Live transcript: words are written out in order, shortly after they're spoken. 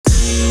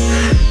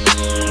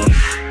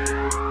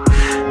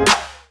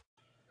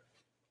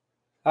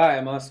Hi,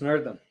 I'm Austin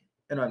Eartham.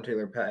 And I'm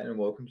Taylor Patton, and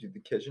welcome to the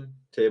Kitchen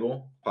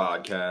Table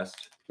Podcast.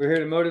 We're here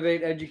to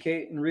motivate,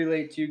 educate, and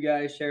relate to you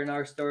guys, sharing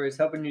our stories,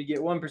 helping you to get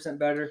 1%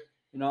 better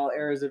in all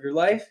areas of your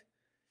life.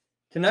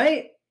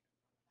 Today,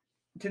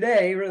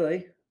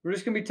 we're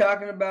just going to be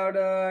talking about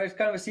it's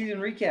kind of a season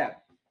recap.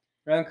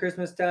 Around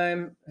Christmas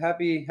time,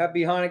 happy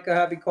Hanukkah,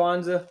 happy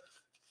Kwanzaa,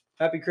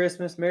 happy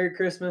Christmas, Merry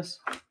Christmas.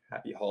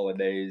 Happy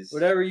holidays.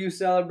 Whatever you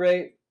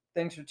celebrate,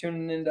 thanks for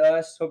tuning in to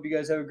us. Hope you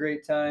guys have a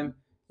great time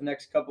the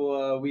next couple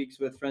of weeks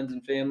with friends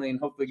and family, and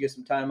hopefully get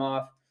some time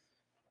off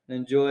and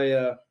enjoy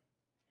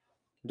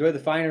the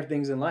finer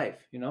things in life,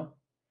 you know.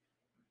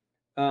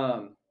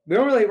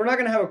 We're not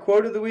going to have a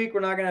quote of the week. We're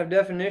not going to have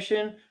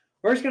definition.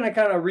 We're just going to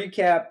kind of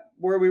recap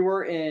where we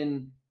were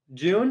in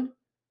June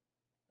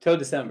till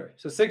December.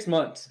 So 6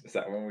 months. Is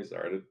that when we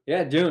started?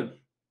 Yeah, June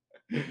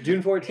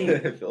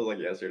 14th. It feels like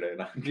yesterday.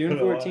 June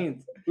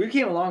 14th. We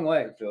came a long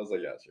way. It feels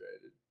like yesterday,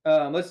 dude.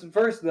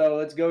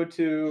 Let's go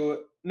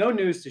to no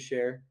news to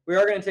share. We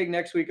are going to take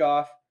next week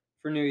off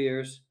for New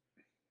Year's,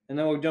 and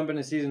then we'll jump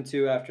into season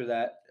 2 after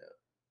that.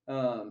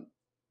 Yeah.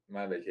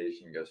 My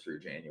vacation goes through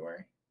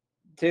January.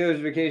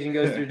 Taylor's vacation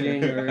goes through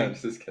January. I'm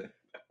just kidding.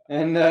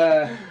 And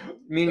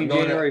meaning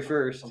January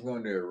 1st. I'm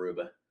going to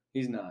Aruba.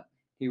 He's not.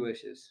 He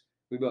wishes.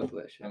 We both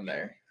wish. I'm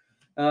there.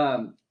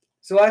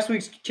 So last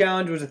week's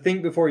challenge was to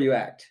think before you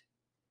act.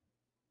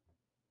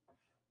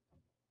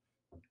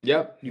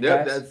 Yep. You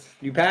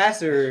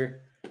pass,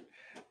 or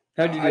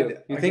how'd you do?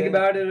 You think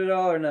about it at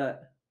all or not?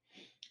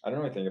 I don't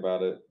really think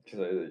about it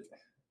because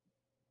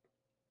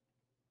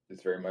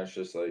it's very much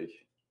just like,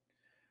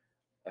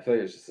 I feel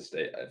like it's just a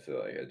state I feel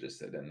like I just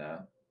sit in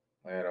now.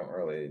 Like I don't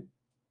really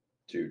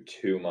do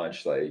too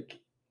much like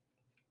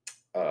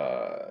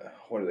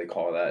what do they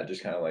call that?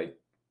 Just kind of like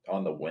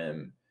on the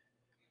whim.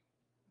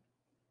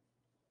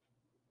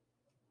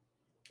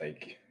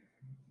 Like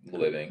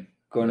living.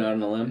 Going out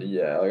on a limb?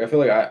 Yeah. Like I feel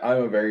like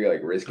I'm a very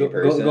like risky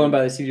person. Going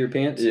by the seat of your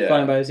pants? Yeah.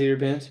 Flying by the seat of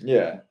your pants?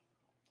 Yeah.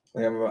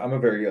 Like I'm a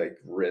very like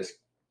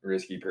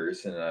risky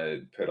person, and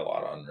I put a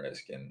lot on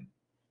risk and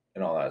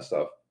all that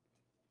stuff.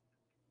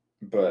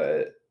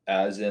 But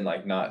as in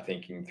like not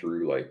thinking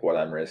through like what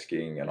I'm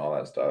risking and all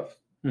that stuff,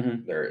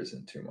 there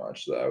isn't too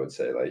much that I would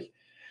say like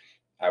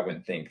I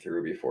wouldn't think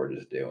through before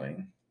just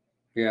doing.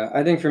 Yeah,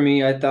 I think for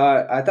me, I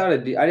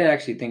didn't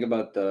actually think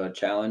about the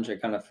challenge. I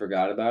kind of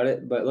forgot about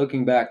it. But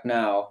looking back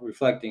now,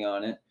 reflecting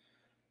on it,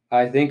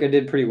 I think I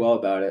did pretty well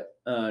about it.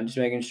 Just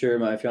making sure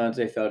my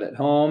fiance felt at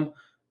home.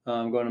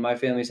 Going to my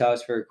family's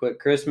house for a quick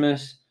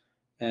Christmas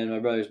and my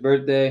brother's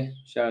birthday.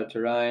 Shout out to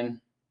Ryan.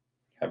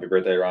 Happy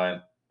birthday,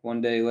 Ryan. 1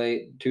 day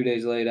late, 2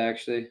 days late,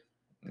 actually,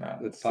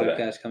 with the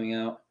podcast coming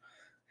out.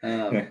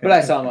 But But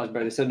I saw him on his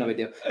birthday, so no big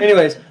deal.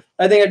 Anyways,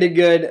 I think I did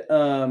good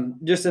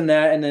just in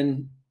that, and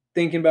then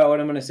thinking about what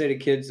I'm going to say to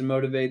kids to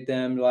motivate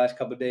them the last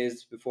couple of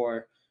days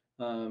before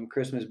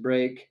Christmas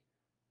break,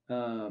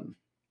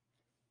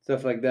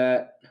 stuff like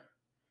that.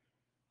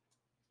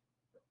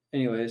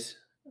 Anyways,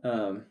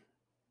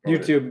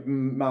 YouTube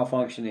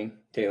malfunctioning,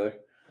 Taylor.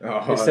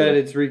 They said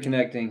it's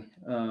reconnecting.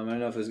 I don't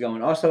know if it's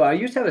going. Also, I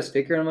used to have a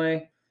sticker on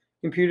my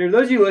computer.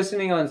 Those of you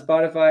listening on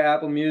Spotify,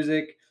 Apple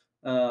Music,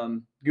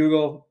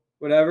 Google,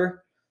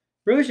 whatever,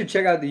 really should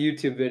check out the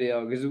YouTube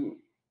video because we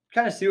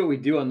kind of see what we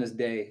do on this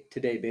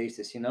day-to-day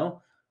basis, you know?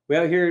 We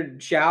out here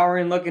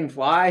showering, looking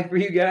fly for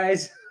you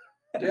guys.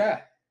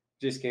 Yeah.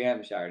 Just kidding. I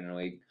haven't showered in a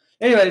week.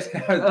 Anyways, I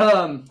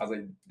was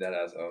like, that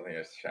ass. I don't think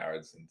I've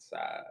showered since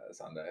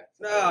Sunday.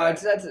 No,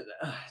 that's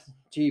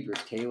jeepers,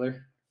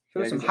 Taylor.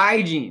 Show some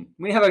hygiene.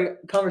 We have a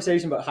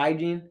conversation about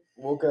hygiene.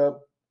 Woke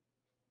up,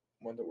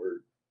 went to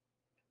work,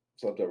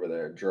 slept over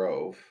there,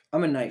 drove.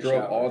 I'm a night shower.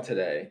 Drove all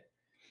today.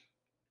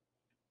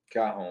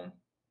 Got home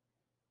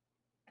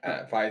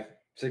at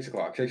 6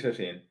 o'clock,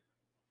 6:15.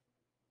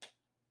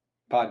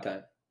 Pod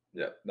time.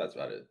 Yep, that's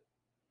about it.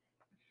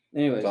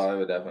 Anyways. So I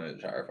would definitely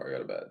shower before I go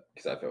to bed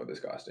because I feel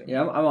disgusting.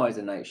 Yeah, I'm always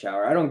a night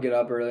shower. I don't get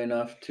up early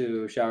enough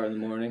to shower in the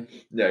morning.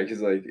 Yeah,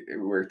 because like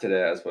work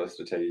today, I was supposed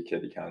to take a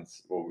kid to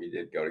counsel. Well, we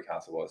did go to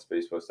counsel. I was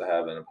supposed to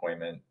have an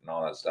appointment and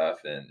all that stuff,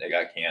 and it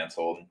got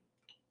canceled.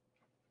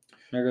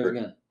 There goes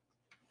again.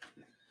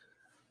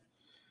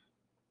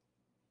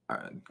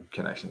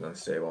 Connection's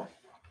unstable.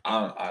 I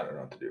don't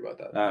know what to do about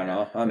that. I don't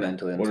know. I'm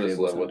mentally unstable. We'll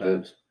just live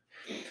sometimes.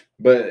 with it.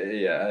 But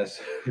yeah,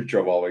 we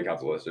drove all the way to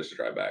Council Bluffs just to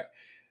drive back.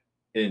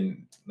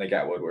 In like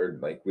at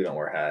Woodward, like we don't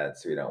wear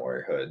hats, we don't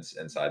wear hoods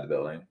inside the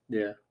building.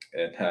 Yeah.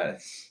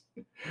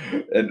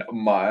 And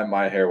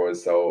my hair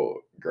was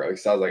so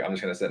gross. So I was like, I'm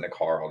just gonna sit in a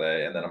car all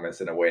day, and then I'm gonna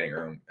sit in a waiting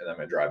room, and then I'm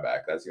gonna drive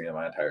back. That's gonna be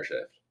my entire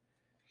shift.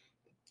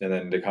 And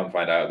then to come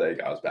find out, like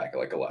I was back at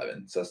like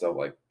 11, so I still have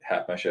like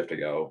half my shift to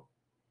go,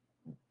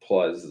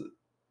 plus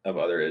of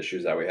other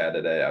issues that we had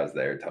today. I was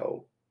there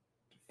till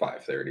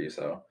 5:30.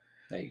 So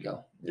there you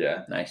go.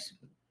 Yeah. Nice.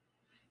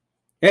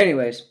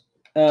 Anyways,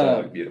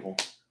 beautiful.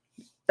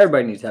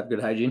 Everybody needs to have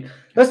good hygiene.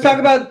 Let's talk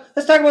about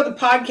the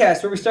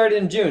podcast where we started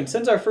in June.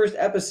 Since our first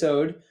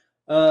episode,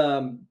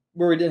 where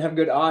we didn't have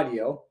good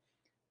audio,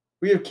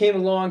 we have came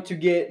along to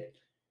get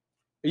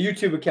a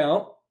YouTube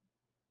account.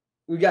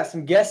 We got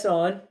some guests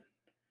on.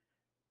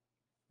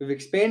 We've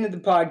expanded the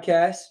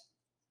podcast.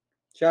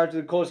 Shout out to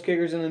the Colts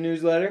Kickers in the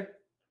newsletter.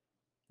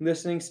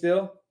 Listening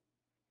still.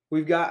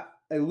 We've got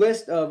a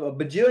list of a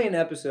bajillion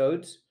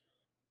episodes.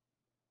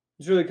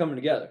 It's really coming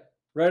together.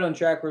 Right on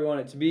track where we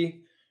want it to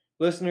be.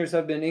 Listeners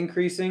have been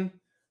increasing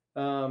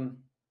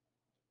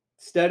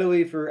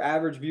steadily for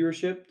average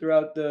viewership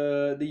throughout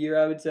the year,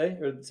 I would say,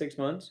 or the 6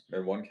 months.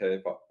 Or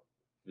 1K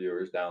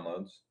viewers,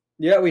 downloads.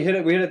 Yeah, we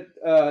hit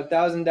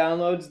 1,000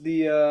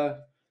 downloads.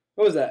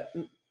 What was that?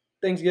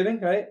 Thanksgiving,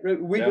 right?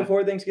 Week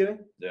before Thanksgiving.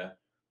 Yeah.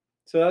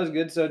 So that was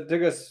good. So it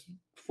took us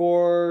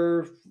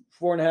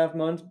 4.5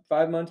 months,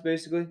 5 months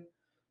basically,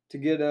 to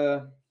get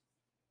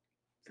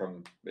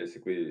from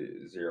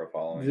basically zero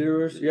following.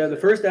 Viewers. Yeah, the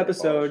first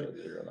episode.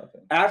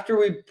 After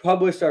we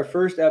published our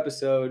first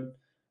episode,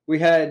 we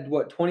had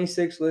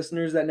 26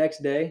 listeners that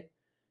next day,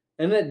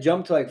 and then it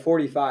jumped to like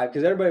 45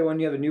 because everybody, when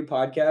you have a new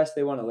podcast,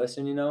 they want to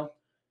listen.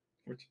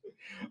 Which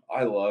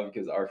I love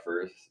because our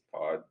first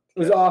pod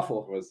was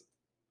awful. Was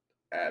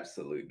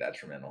absolutely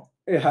detrimental.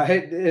 Yeah,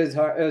 it is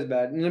hard. It was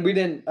bad, and we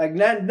didn't like.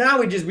 Now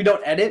we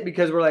don't edit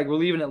because we're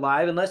leaving it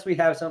live unless we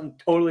have something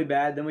totally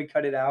bad. Then we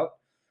cut it out.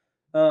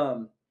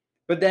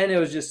 But then it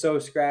was just so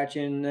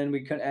scratching, and then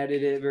we couldn't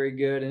edit it very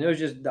good, and it was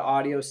just the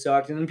audio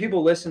sucked. And then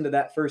people listened to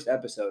that first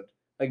episode,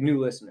 like new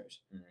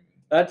listeners. Mm-hmm.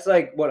 That's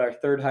like our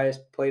third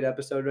highest played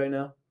episode right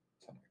now.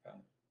 Something like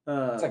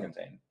that. It's like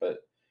insane,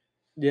 but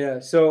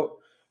yeah. So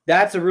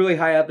that's a really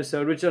high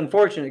episode, which is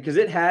unfortunate because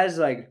it has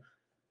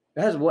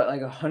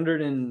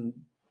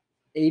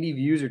 180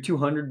 views or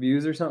 200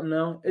 views or something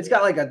now. It's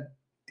got like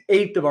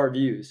 1/8 of our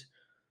views,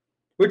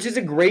 which is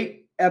a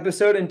great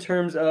episode in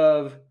terms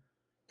of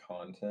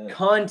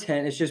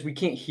content. It's just we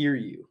can't hear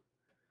you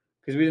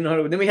because we didn't know how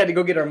to. Then we had to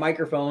go get our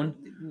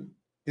microphone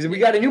because we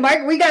got a new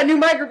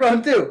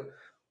microphone too,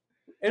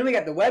 and we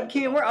got the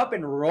webcam. We're up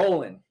and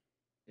rolling.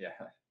 Yeah,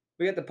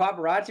 we got the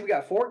paparazzi. We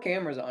got 4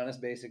 cameras on us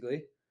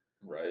basically.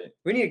 Right.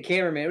 We need a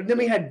cameraman. Then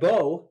we had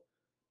Bo.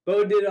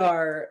 Bo did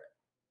our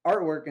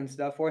artwork and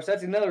stuff for us.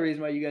 That's another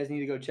reason why you guys need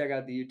to go check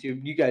out the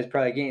YouTube. You guys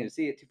probably can't even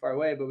see it too far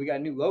away, but we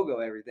got a new logo,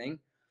 everything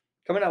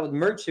coming out with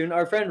merch soon.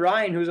 Our friend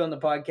Ryan, who's on the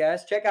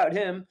podcast, check out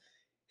him.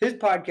 His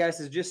podcast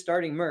is just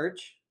starting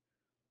merch.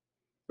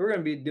 We're going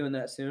to be doing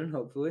that soon,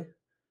 hopefully.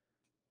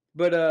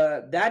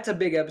 But that's a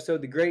big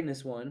episode, the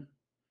greatness one.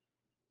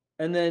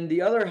 And then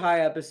the other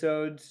high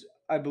episodes,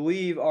 I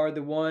believe, are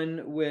the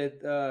one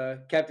with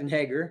Captain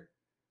Hager.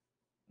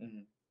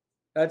 Mm-hmm.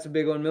 That's a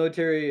big one,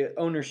 military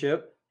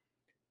ownership.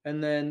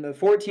 And then the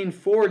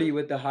 1440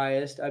 with the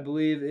highest, I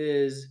believe,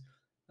 is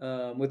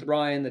with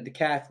Ryan, the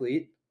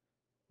decathlete.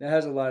 That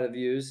has a lot of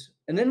views.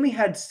 And then we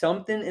had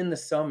something in the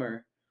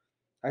summer.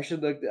 I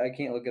can't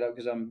look it up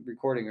because I'm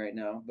recording right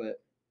now,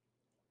 but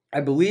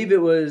I believe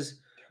it was.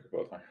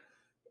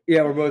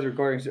 Yeah, we're both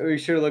recording. So we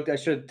should have looked. I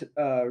should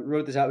have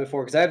wrote this out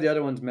before because I have the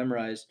other ones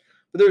memorized.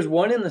 But there was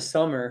one in the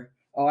summer.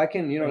 Oh, I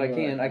can. I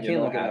can look it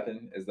up. What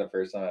happened is the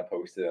first time I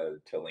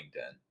posted to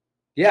LinkedIn.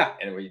 Yeah,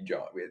 and we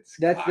jumped.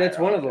 That's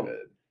one of them.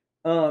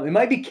 It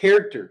might be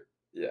character.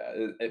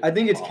 Yeah, I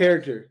think it's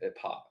character. It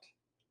popped.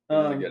 It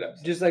was a good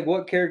episode. Just like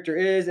what character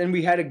is, and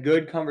we had a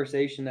good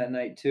conversation that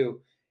night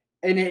too.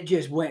 And it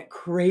just went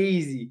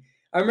crazy.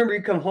 I remember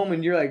you come home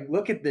and you're like,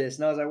 look at this.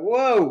 And I was like,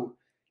 whoa.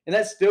 And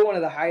that's still one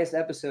of the highest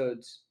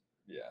episodes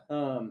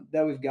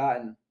that we've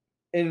gotten.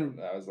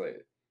 And I was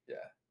like,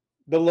 yeah.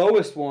 The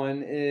lowest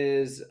one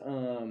is,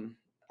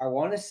 I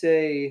want to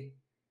say,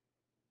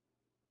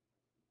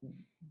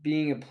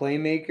 being a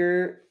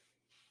playmaker.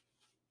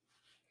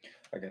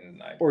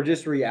 Or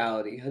just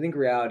reality. I think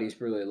reality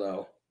is really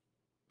low.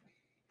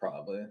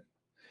 Probably.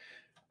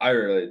 I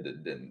really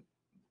didn't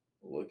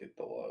look at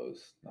the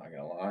lows, not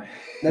gonna lie.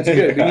 That's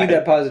good. We need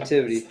that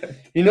positivity.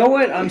 You know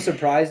what I'm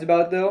surprised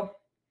about though?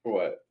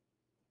 What?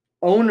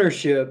 Not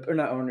ownership,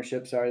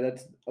 sorry,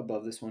 that's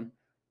above this one.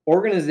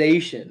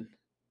 Organization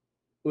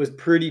was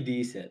pretty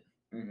decent.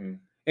 Mm-hmm.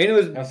 And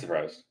I'm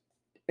surprised.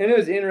 And it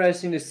was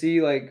interesting to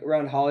see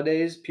around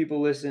holidays,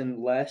 people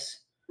listen less.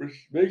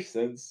 Which makes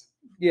sense.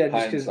 Yeah,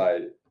 just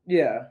because.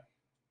 Yeah.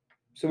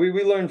 So we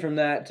learned from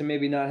that to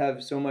maybe not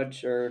have so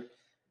much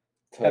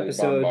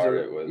episodes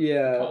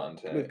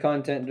with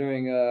content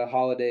during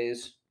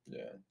holidays.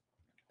 Yeah.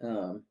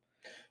 And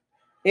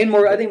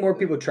I think more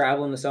people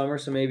travel in the summer,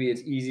 so maybe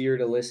it's easier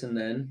to listen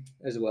then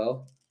as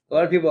well. A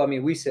lot of people,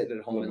 we sit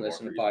at home and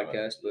listen to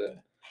podcasts,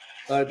 but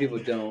a lot of people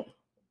don't.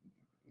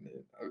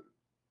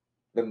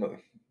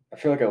 I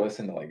feel like I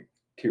listen to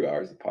 2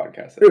 hours of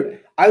podcasts a day.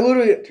 I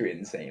literally too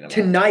insane.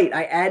 Tonight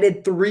I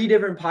added 3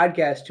 different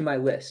podcasts to my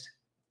list.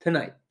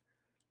 Tonight.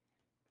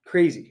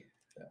 Crazy.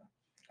 Yeah.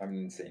 I have an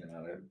insane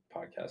amount of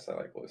podcasts I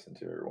listen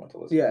to or want to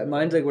listen to. Yeah,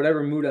 mine's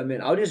whatever mood I'm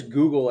in. I'll just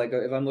Google,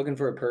 if I'm looking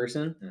for a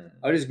person,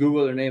 I'll just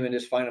Google their name and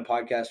just find a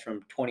podcast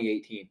from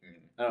 2018.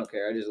 I don't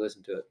care. I just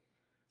listen to it.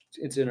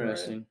 It's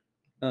interesting.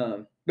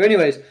 Right. But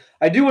anyways,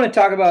 I do want to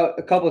talk about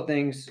a couple of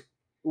things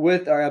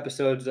with our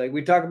episodes.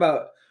 We talk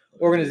about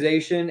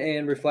organization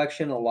and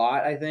reflection a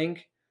lot, I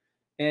think,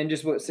 and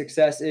just what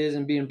success is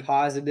and being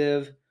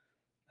positive.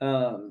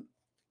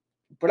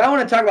 But I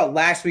want to talk about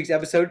last week's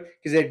episode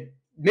because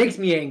makes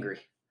me angry.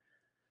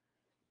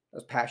 I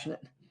was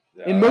passionate.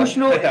 Yeah,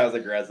 Emotional. I was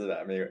aggressive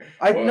at me. It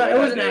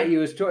wasn't at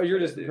you. You're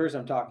just the person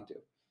I'm talking to.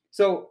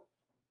 So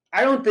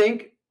I don't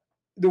think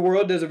the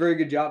world does a very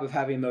good job of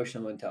having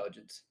emotional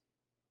intelligence.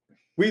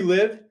 We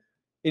live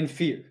in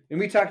fear, and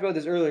we talked about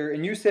this earlier.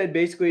 And you said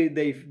basically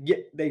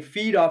they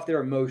feed off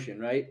their emotion,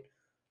 right?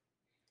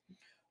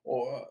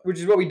 Well, which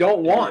is what we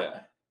don't want. Yeah.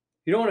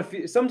 You don't want to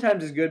feel.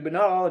 Sometimes it's good, but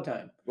not all the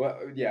time. Well,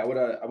 yeah. What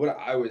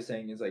I was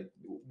saying is like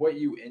what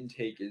you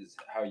intake is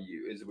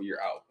what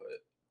your output.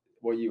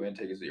 What you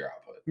intake is what your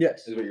output.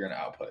 Yes, is what you're gonna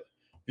output.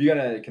 If you're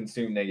gonna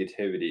consume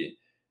negativity,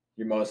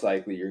 you're most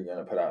likely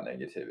gonna put out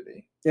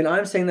negativity. And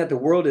I'm saying that the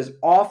world is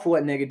awful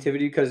at negativity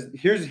because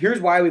here's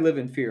why we live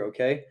in fear.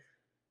 Okay,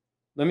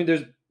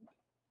 there's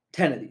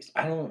 10 of these.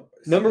 I don't.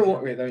 Number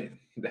one. Wait,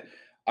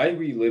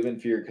 we live in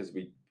fear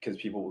because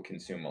people will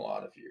consume a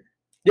lot of fear.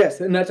 Yes,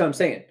 and that's what I'm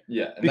saying.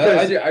 Yeah,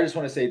 because I just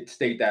want to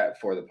state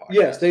that for the podcast.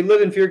 Yes, they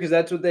live in fear because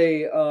that's what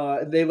they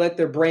let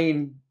their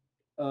brain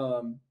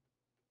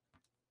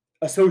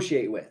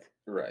associate with.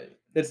 Right.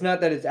 It's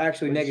not that it's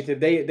actually negative.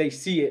 They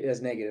see it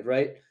as negative,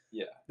 right?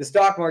 Yeah. The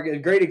stock market, a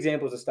great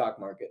example is the stock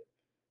market.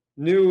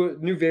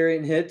 New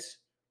variant hits,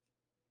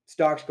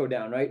 stocks go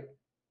down, right?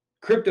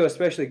 Crypto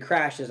especially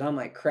crashes. I'm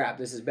like, crap,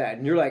 this is bad.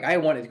 And you're like, I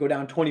want it to go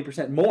down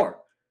 20% more,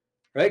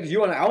 right? Because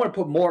I want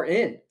to put more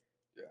in.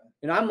 Yeah.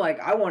 And I'm like,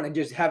 I want to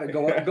just have it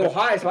go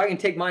high so I can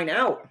take mine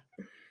out.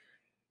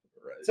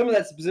 Right. Some of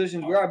that's the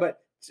positions we are,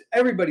 but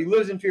everybody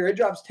lives in fear. It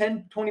drops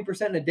 10,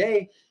 20% in a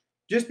day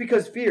just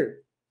because fear.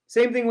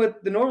 Same thing with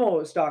the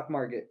normal stock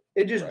market.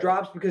 It just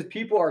drops because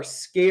people are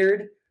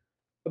scared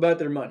about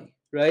their money,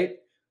 right?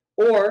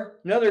 Or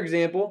another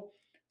example,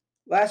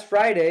 last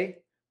Friday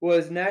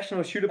was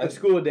National Shoot Up a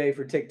School Day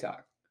for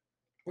TikTok.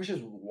 Which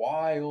is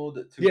wild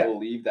to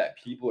believe that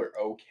people are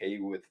okay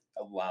with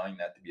allowing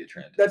that to be a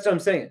trend. That's what I'm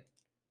saying.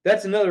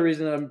 That's another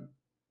reason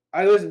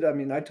I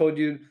told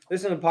you,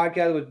 listen to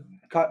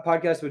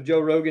podcast with Joe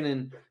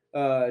Rogan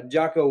and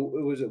Jocko,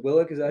 was it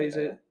Willink? Is that how you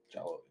say it?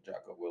 Jocko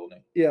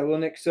Willink. Yeah,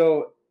 Willink.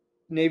 So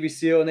Navy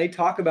SEAL, and they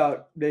talk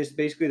about this,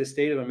 basically the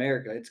state of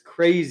America. It's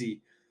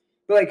crazy.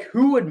 But like,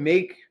 who would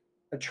make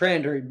a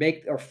trend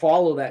or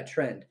follow that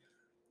trend?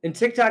 And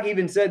TikTok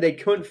even said they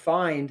couldn't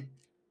find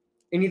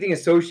anything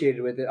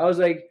associated with it. I was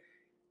like,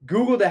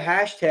 Google the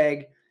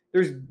hashtag.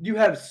 You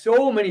have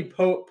so many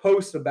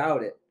posts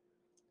about it.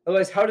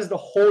 Otherwise, how does the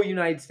whole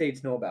United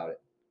States know about it?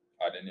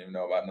 I didn't even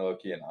know about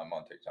Niliki, and I'm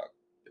on TikTok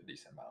a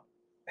decent amount.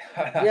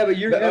 Yeah, but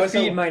your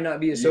feed might not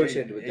be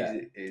associated with that.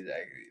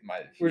 Exactly.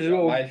 My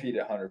feed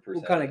 100%.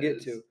 We'll kind of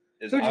get to.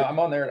 I'm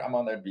on there. I'm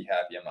on there to be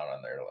happy. I'm not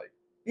on there to like.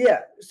 Yeah.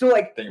 So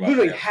like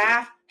literally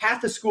half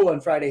the school on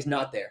Friday's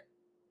not there.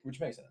 Which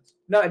makes sense.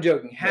 Not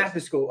joking. Half the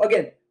school.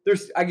 Again,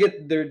 I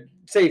get their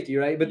safety,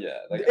 right? But yeah,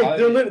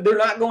 they're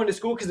not going to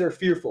school because they're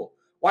fearful.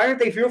 Why aren't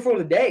they fearful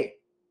today?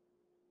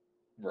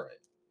 Right.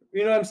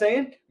 You know what I'm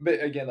saying?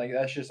 But again, like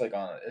that's just like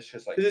it's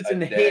just like because it's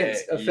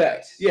enhanced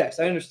effect. Yes,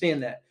 I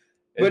understand that.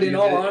 But in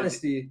all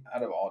honesty,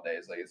 out of all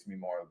days, like it's gonna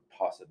be more of a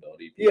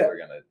possibility people are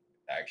gonna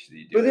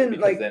actually do. But then,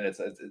 because then it's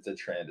a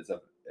trend.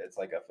 It's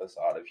like a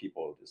facade of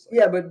people just.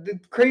 Like, but the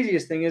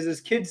craziest thing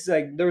is kids,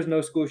 like, there was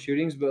no school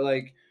shootings, but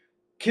like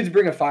kids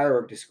bring a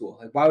firework to school.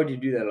 Like, why would you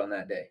do that on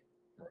that day?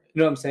 Right. You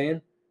know what I'm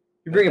saying?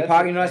 You bring a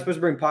pocket. You're not supposed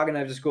to bring pocket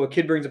knives to school. A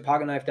kid brings a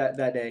pocket knife that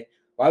day.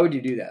 Why would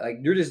you do that? Like,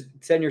 you're just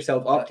setting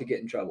yourself up to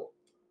get in trouble.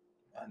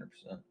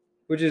 100%.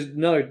 Which is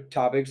another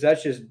topic. So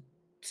that's just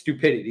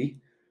stupidity.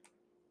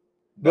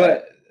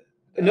 But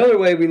another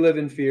way we live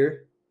in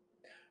fear.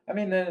 I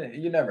mean,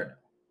 you never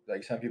know.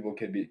 Like, some people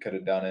could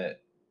have done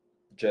it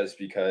just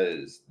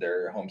because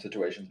their home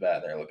situation's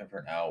bad and they're looking for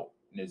an out,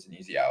 and it's an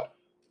easy out.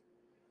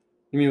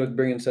 You mean with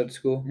bringing stuff to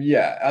school?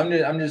 Yeah,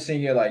 I'm just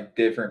seeing like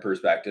different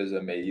perspectives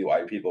of maybe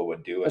why people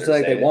would do it. It's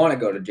like they want to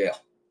go to jail.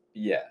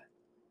 Yeah.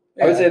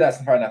 I would say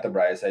that's probably not the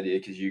brightest idea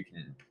because you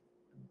can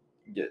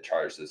get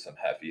charged with some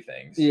hefty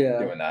things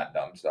doing that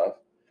dumb stuff.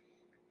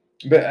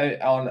 But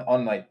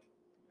on like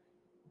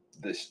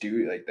the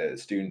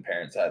student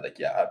parent side, like,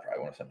 yeah, I'd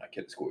probably want to send my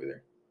kid to school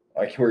either.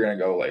 Like, we're gonna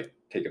go like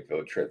take a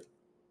field trip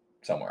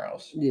somewhere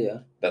else. Yeah,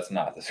 that's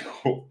not the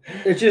school.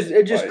 It's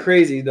just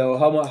crazy though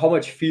how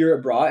much fear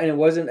it brought, and it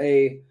wasn't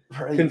a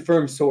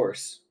confirmed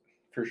source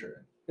for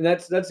sure. And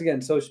that's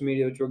again social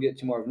media, which we'll get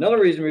to more of. Another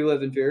reason we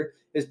live in fear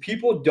is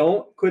people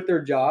don't quit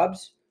their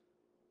jobs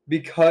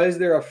because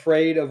they're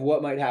afraid of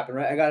what might happen.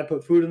 Right? I got to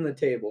put food on the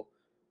table.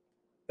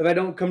 If I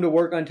don't come to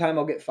work on time,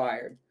 I'll get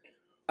fired.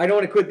 I don't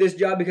want to quit this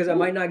job because I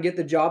might not get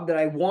the job that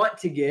I want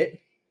to get.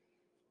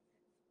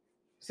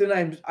 So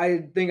then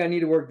I think I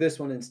need to work this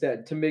one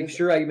instead to make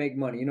sure I make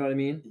money. You know what I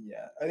mean?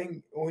 Yeah. I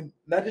think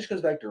that just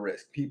goes back to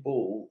risk.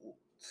 People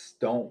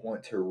don't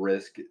want to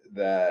risk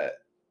that.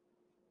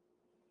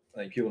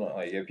 Like, people don't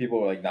like, if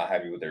people are like not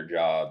happy with their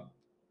job,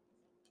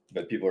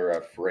 but people are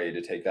afraid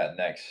to take that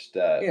next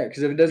step. Yeah.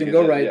 Because if it doesn't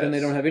go right, then they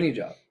don't have any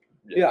job.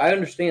 Yeah, I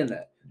understand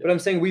that. Yeah. But I'm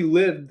saying we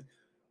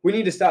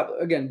need to stop.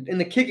 Again, in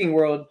the kicking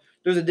world,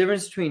 there's a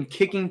difference between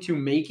kicking to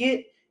make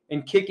it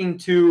and kicking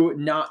to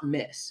not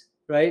miss,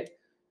 right?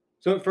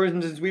 So, for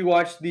instance, we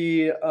watched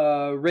the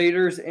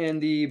Raiders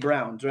and the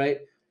Browns, right?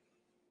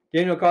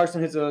 Daniel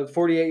Carlson hits a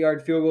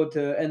 48-yard field goal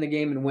to end the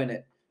game and win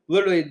it.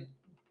 Literally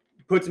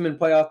puts them in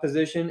playoff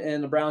position,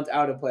 and the Browns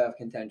out of playoff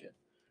contention.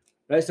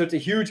 Right? So it's a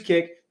huge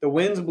kick. The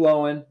wind's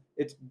blowing.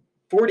 It's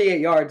 48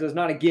 yards. So it's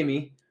not a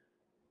gimme.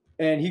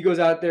 And he goes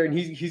out there, and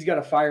he's got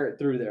to fire it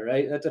through there,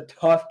 right? That's a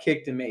tough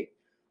kick to make.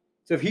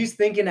 So if he's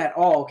thinking at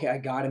all, okay, I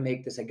got to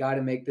make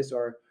this,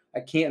 or I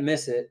can't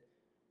miss it,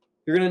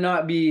 you're going to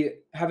not be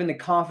having the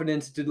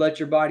confidence to let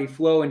your body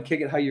flow and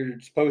kick it how you're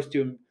supposed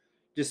to and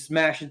just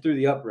smash it through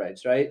the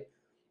uprights, right?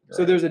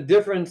 So there's a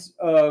difference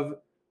of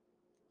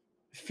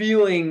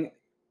feeling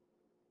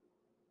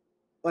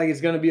like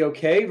it's going to be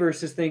okay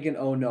versus thinking,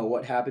 oh no,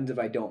 what happens if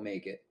I don't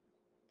make it?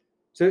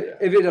 So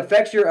if it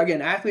affects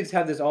again, athletes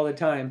have this all the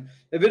time.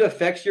 If it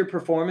affects your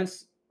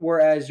performance,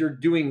 whereas you're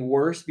doing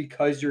worse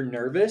because you're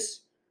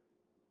nervous,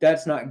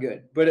 that's not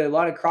good. But a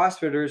lot of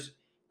CrossFitters,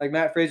 like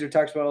Matt Fraser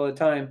talks about all the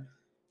time,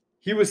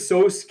 he was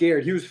so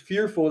scared. He was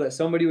fearful that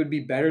somebody would be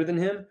better than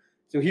him.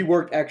 So he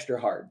worked extra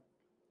hard.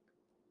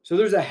 So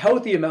there's a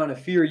healthy amount of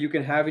fear you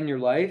can have in your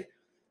life.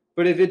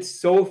 But if it's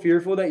so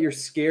fearful that you're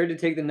scared to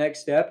take the next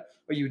step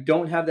or you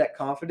don't have that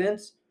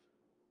confidence,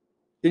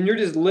 then you're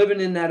just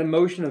living in that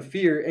emotion of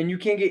fear and you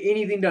can't get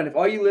anything done. If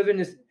all you live in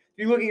is, if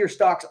you look at your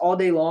stocks all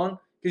day long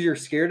because you're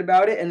scared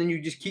about it and then you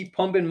just keep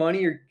pumping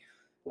money or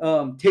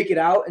take it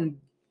out and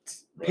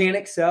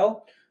panic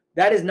sell,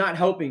 that is not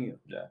helping you.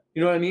 Yeah.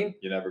 You know what I mean?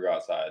 You never go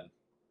outside.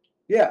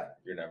 Yeah.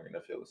 You're never going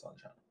to feel the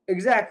sunshine.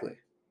 Exactly.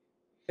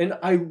 And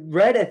I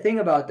read a thing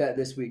about that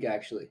this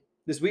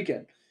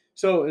weekend.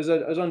 So it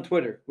was on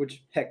Twitter,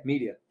 which, heck,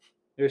 media.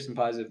 There's some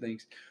positive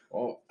things.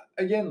 Well,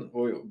 again,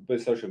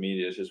 with social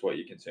media, it's just what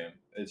you consume.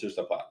 It's just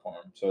a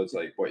platform. So it's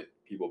like what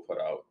people put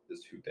out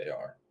is who they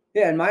are.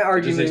 Yeah, and my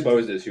argument... Just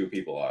exposed as who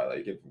people are.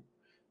 Like, if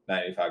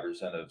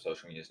 95% of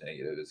social media is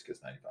negative, it's because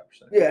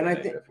 95% of people are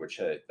negative.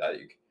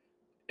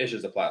 It's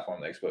just a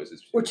platform that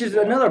exposes. Which is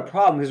another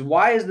problem, because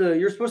why is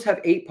you're supposed to have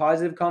 8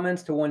 positive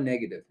comments to 1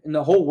 negative, and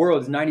the whole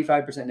world is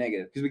 95%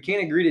 negative because we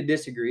can't agree to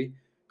disagree.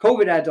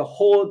 COVID adds a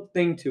whole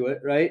thing to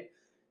it, right?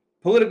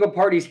 Political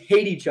parties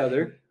hate each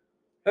other.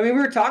 I mean,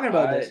 we were talking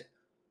about this.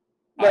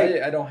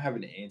 I don't have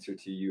an answer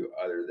to you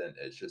other than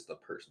it's just a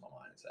personal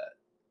mindset.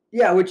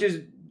 Yeah, which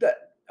is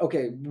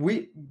okay.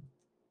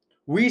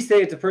 We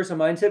say it's a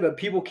personal mindset, but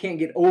people can't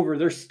get over.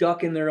 They're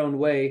stuck in their own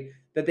way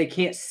that they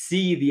can't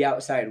see the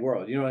outside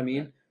world. You know what I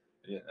mean?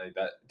 Yeah, like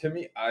that. To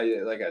me,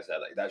 like I said,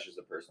 that's just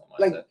a personal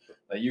mindset.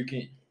 Like you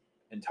can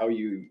until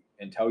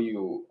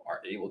you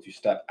are able to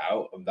step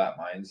out of that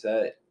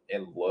mindset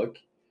and look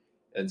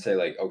and say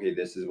like, okay,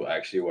 this is what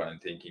I'm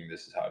thinking.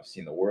 This is how I've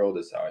seen the world.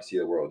 This is how I see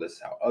the world. This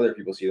is how other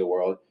people see the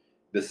world.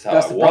 This is how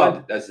I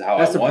want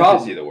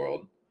to see the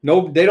world.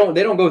 No, they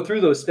don't go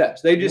through those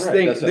steps. They just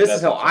think this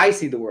is how I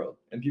see the world.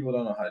 And people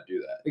don't know how to do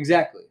that.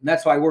 Exactly. And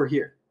that's why we're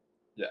here.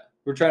 Yeah.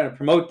 We're trying to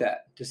promote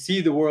that, to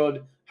see the world.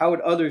 How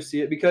would others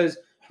see it? Because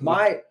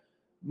my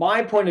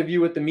point of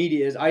view with the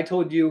media is, I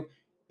told you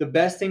the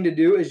best thing to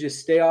do is just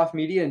stay off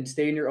media and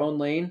stay in your own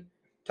lane.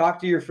 Talk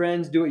to your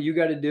friends, do what you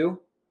got to do.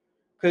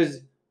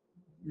 Because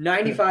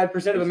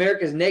 95% of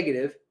America is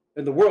negative,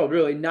 in the world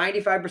really.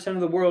 95% of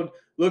the world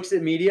looks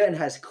at media and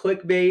has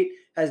clickbait,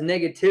 has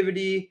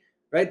negativity,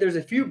 right? There's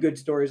a few good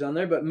stories on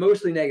there, but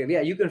mostly negative.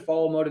 Yeah, you can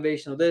follow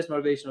motivational this,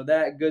 motivational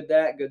that, good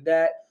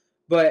that.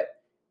 But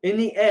in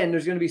the end,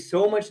 there's going to be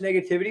so much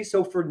negativity.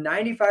 So for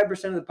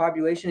 95% of the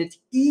population, it's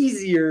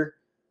easier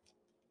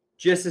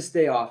just to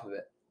stay off of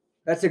it.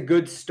 That's a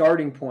good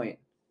starting point,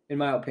 in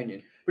my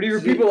opinion. But if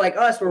you're people like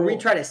us, where we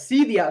try to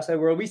see the outside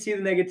world, we see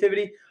the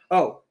negativity.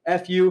 Oh,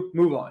 F you,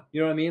 move on.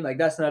 You know what I mean? Like,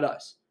 that's not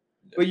us.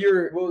 But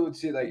you're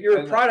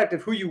a product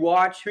of who you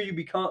watch, who you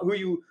become, who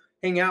you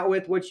hang out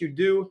with, what you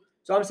do.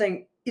 So I'm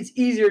saying it's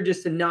easier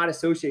just to not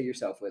associate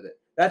yourself with it.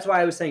 That's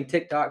why I was saying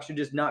TikTok should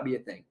just not be a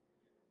thing.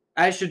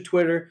 As should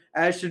Twitter,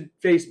 as should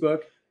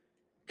Facebook.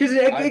 Because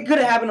it could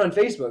have happened on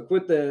Facebook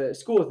with the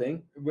school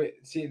thing.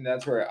 See, and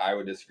that's where I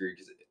would disagree.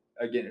 Because,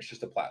 again, it's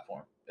just a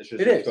platform. It's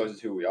just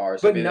exposes who we are.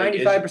 So but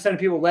 95% of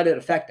people let it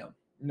affect them.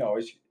 No,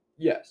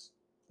 yes.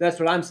 That's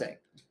what I'm saying.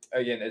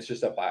 Again, it's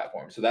just a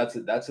platform. So I'm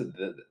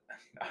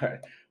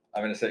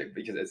going to say,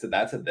 because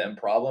that's a them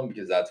problem,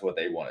 because that's what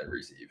they want to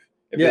receive.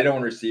 If they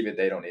don't receive it,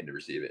 they don't need to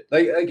receive it.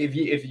 Like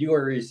if you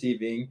are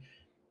receiving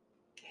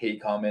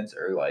hate comments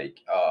or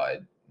like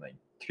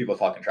people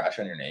talking trash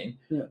on your name,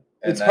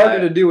 it's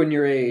harder to do when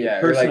you're a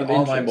person of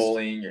interest. Online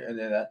bullying and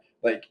then that.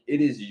 Like, it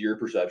is your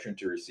perception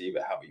to receive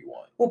it how you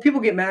want. Well, people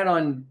get mad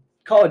on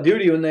Call of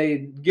Duty when they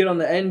get on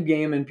the end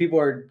game and people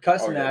are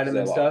cussing at them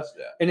and stuff,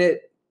 and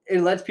it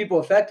lets people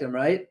affect them,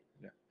 right?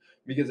 Yeah.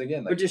 Because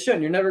again, but you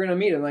shouldn't. You're never going to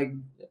meet them. Like,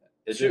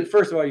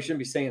 first of all, you shouldn't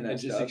be saying that. It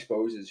just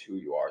exposes who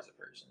you are as a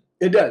person.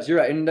 It does. You're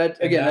right, and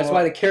that's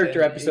why the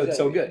character episode is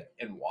so good.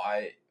 And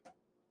why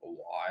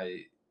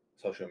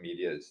social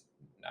media is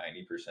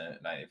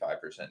 90%,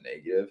 95%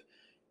 negative.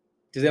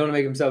 Because they want to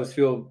make themselves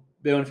feel.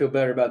 They want to feel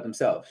better about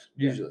themselves.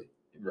 Usually.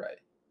 Right.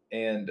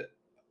 And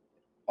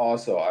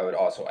also, I would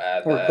also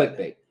add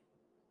clickbait.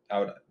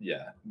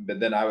 But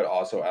then I would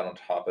also add on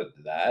top of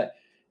that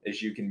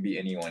is you can be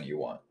anyone you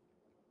want.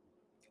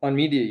 On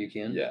media, you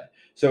can. Yeah.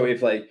 So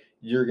if like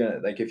you're gonna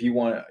like if you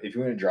want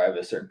to drive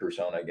a certain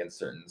persona against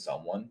certain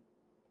someone,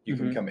 you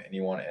can become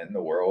anyone in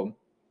the world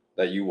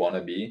that you want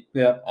to be.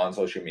 Yeah. On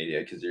social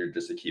media because you're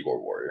just a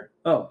keyboard warrior.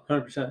 Oh,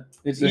 100%.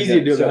 It's easy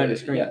to do it behind the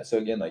screen. Yeah. So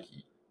again, like.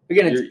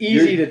 Again, it's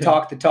easy to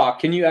talk the talk.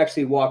 Can you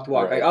actually walk the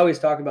walk? Right. Like I always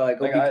talk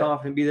about, like, be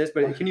confident, be this,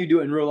 but can you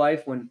do it in real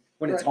life when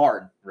it's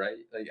hard? Right.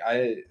 Like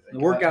the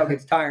workout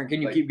gets tiring.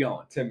 Can you keep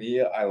going? To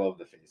me, I love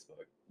the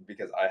Facebook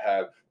because I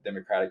have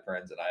Democratic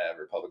friends and I have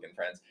Republican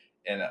friends,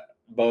 and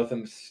both of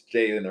them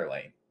stay in their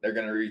lane. They're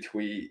gonna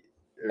retweet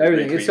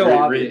everything. It's so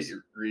obvious.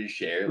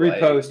 Reshare,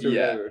 repost, or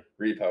whatever.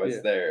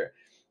 Repost their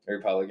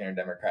Republican or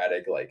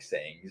Democratic like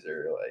sayings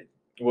or like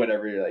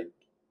whatever like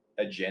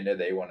agenda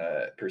they want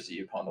to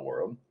perceive upon the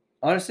world.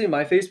 Honestly,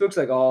 my Facebook's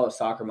like all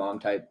soccer mom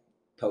type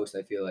posts.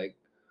 I feel like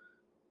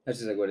that's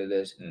just like what it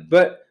is.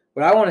 But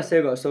what I want to say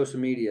about social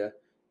media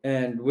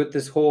and with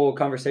this whole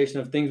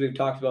conversation of things we've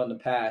talked about in the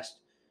past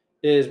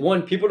is,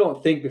 one, people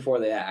don't think before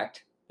they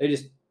act. They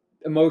just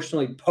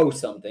emotionally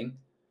post something,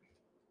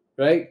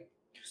 right?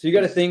 So you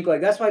got to think, like,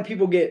 that's why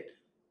people get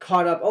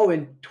caught up. Oh,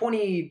 in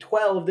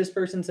 2012, this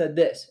person said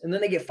this, and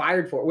then they get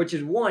fired for it, which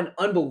is, one,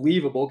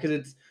 unbelievable because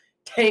it's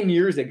 10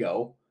 years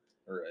ago.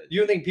 Right. You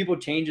don't think people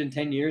change in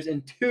 10 years?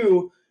 And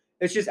two,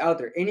 it's just out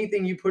there.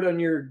 Anything you put on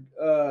your,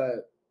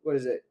 what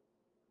is it?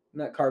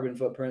 Not carbon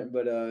footprint,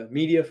 but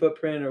media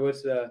footprint, or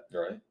what's the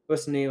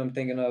name I'm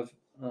thinking of?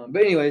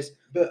 But anyways,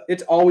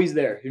 it's always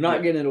there. You're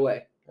not getting it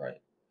away. Right.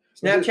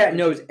 Snapchat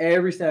knows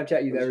every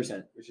Snapchat you've ever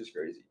sent. Which is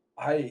crazy.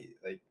 I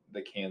like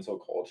the cancel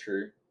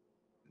culture,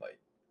 like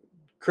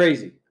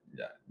crazy.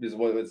 Yeah, because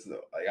what's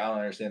like I don't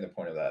understand the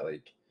point of that.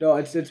 Like, no,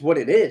 it's what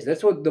it is.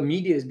 That's what the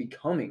media is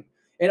becoming.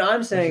 And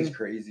I'm saying it's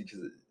crazy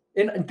because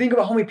and think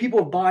about how many people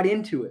have bought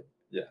into it.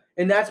 Yeah.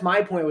 And that's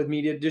my point with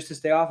media, just to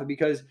stay off it,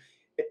 because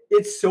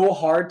it's so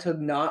hard to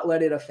not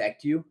let it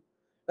affect you.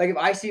 Like if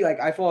I see, like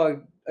I follow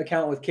an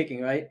account with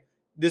kicking, right?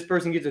 This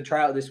person gets a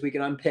tryout this week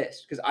and I'm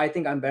pissed because I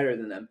think I'm better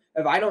than them.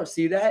 If I don't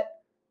see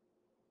that,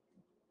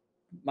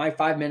 my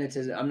 5 minutes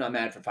is I'm not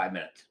mad for 5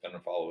 minutes. I'm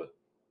gonna follow it.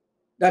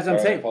 That's what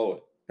I'm saying. Follow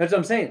it. That's what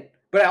I'm saying.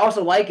 But I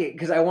also like it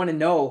because I want to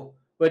know,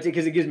 but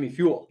because it gives me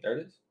fuel. There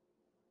it is.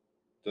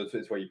 So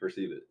it's why you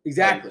perceive it.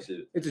 Exactly. Perceive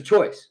it. It's a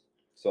choice.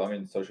 So I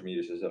mean, social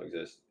media should still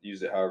exist.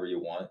 Use it however you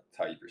want. It's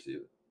how you perceive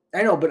it.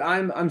 I know, but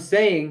I'm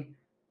saying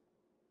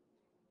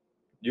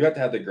you have to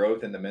have the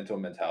growth and the mental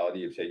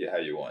mentality to take it how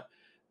you want.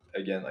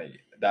 Again, like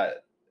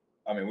that.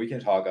 I mean, we can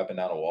talk up and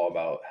down a wall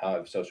about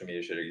how social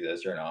media should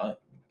exist or not,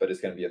 but it's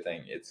going to be a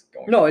thing. It's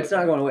going. No, it's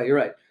not going away. You're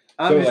right.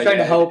 I'm just trying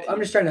to help. I'm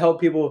just trying to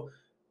help people.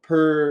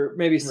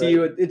 See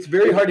what it's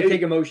very hard to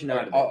take emotion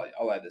out of it.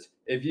 I'll add this.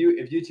 If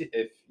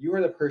you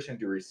are the person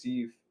to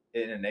receive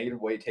it in a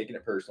negative way, taking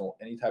it personal,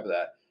 any type of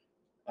that,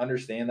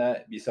 understand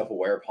that, be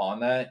self-aware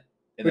upon that,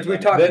 and which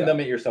then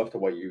limit yourself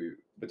to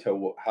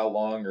how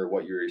long or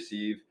what you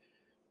receive.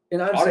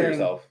 And I'm saying,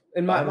 yourself.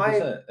 And my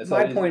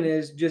point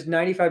is just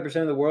 95%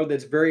 of the world,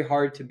 that's very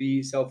hard to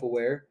be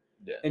self-aware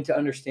and to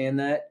understand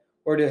that,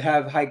 or to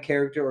have high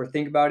character, or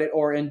think about it,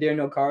 or in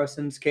Daniel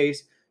Carlson's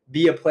case,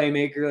 be a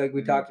playmaker, like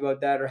we talked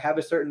about that, or have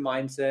a certain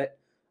mindset,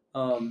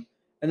 and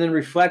then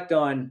reflect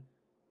on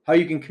how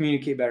you can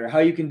communicate better, how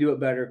you can do it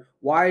better.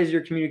 Why is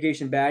your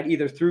communication bad,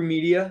 either through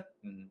media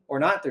or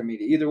not through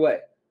media? Either way.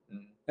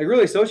 Like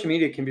really, social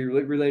media can be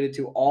related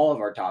to all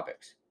of our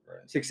topics.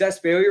 Right. Success,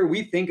 failure.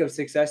 We think of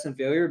success and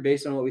failure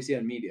based on what we see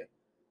on media.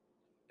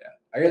 Yeah,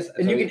 I guess.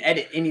 And you can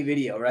edit any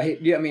video, right?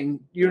 Yeah, I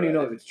mean, you don't even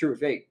know if it's true or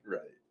fake.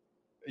 Right.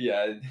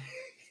 Yeah.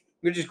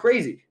 Which is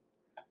crazy.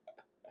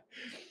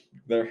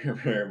 That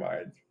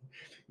reminds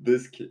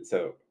this kid.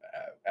 So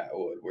at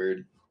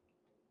Woodward,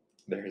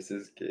 there's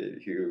this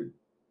kid who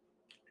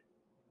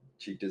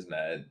cheeked his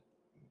med.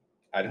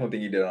 I don't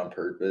think he did it on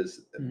purpose,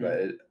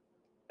 but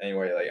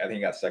anyway, like I think he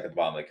got stuck at the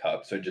bottom of the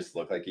cup, so it just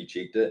looked like he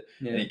cheeked it,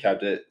 and he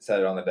kept it, set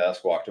it on the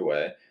desk, walked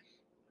away.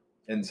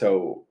 And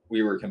so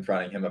we were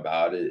confronting him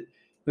about it.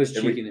 What's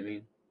cheeking it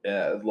mean?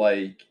 Yeah,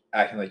 like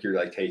acting like you're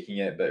like taking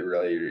it, but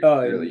really you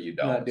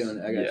don't. Not doing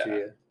it. I got you.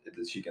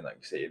 Yeah. She can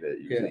like save it.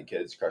 Usually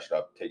kids crush it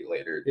up, take it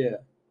later. Yeah.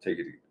 Take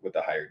it with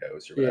a higher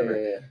dose or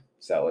whatever. Yeah.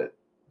 Sell it,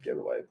 give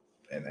it away,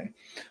 anything.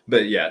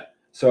 But yeah,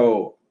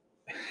 so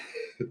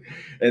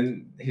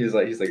and he's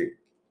a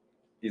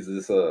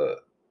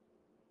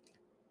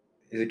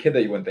kid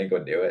that you wouldn't think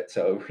would do it.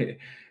 So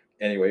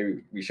anyway,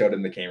 we showed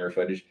him the camera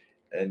footage,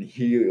 and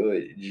he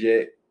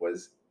legit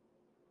was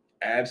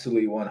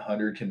absolutely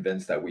 100%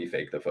 convinced that we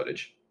faked the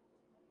footage.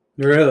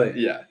 Really?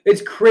 Yeah.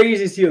 It's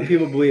crazy to see what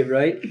people believe,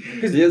 right?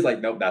 Because he is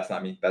like, nope, that's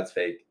not me. That's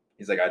fake.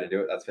 He's like, I didn't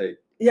do it. That's fake.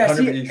 Yeah,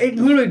 see, it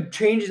literally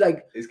changes.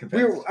 Like, he's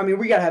convinced.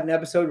 We gotta have an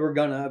episode.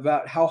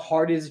 About how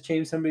hard it is to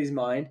change somebody's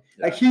mind.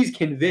 Yeah. Like he's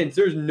convinced.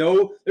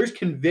 There's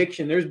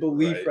conviction. There's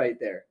belief right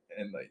there.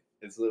 And like,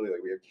 it's literally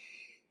like we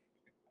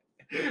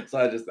have. So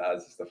that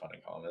was just a funny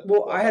comment.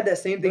 Well, I had that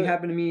same thing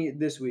happen to me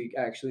this week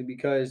actually,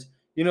 because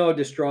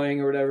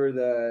Destroying or whatever,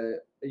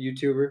 the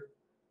YouTuber,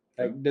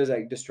 like does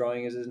like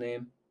Destroying is his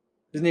name.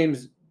 His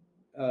name's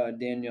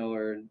Daniel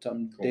or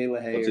something. Cool. De La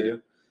Haye. What's he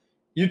do?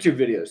 YouTube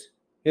videos.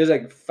 He has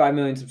like 5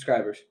 million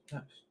subscribers.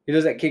 Nice. He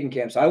does that kicking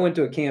camp. So I went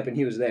to a camp and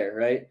he was there,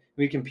 right?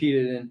 We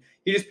competed and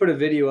he just put a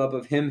video up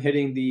of him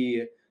hitting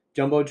the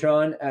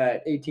Jumbotron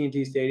at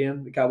AT&T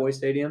Stadium, the Cowboys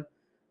Stadium,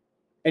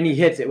 and he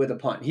hits it with a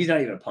punt. He's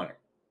not even a punter,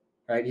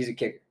 right? He's a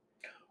kicker.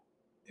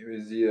 It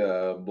was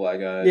the black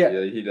guy.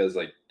 Yeah. He does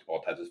like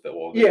all types of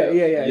football. Yeah. I know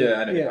what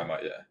you're talking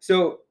about. Yeah.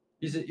 So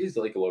he's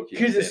like a low key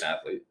He's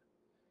athlete.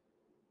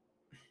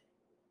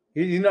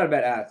 he's not a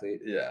bad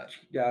athlete. Yeah.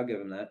 Yeah, I'll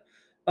give him that.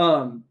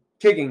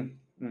 Kicking,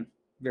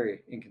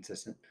 very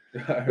inconsistent.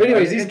 But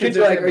anyways, these kids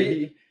are like,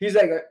 he's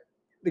like,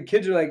 the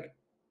kids are like,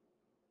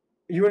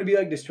 you want to be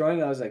like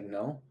destroying? I was like,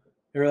 no.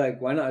 They were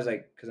like, why not? I was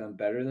like, because I'm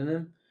better than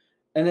him.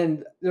 And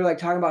then they're like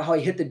talking about how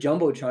he hit the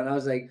Jumbotron. I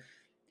was like,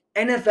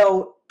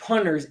 NFL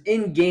punters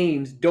in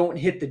games don't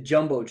hit the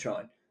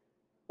Jumbotron.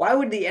 Why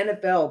would the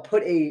NFL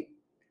put a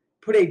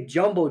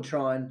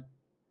Jumbotron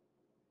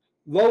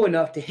low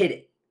enough to hit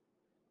it?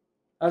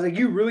 I was like,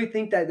 you really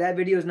think that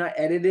video is not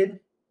edited?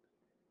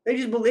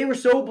 They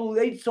so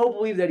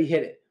believe that he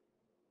hit it.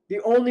 The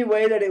only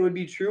way that it would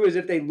be true is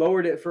if they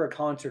lowered it for a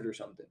concert or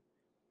something.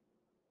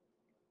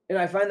 And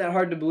I find that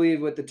hard to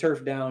believe with the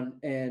turf down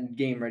and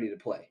game ready to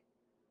play.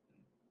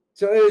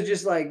 So it was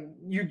just like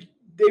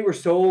they were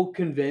so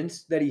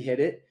convinced that he hit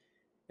it.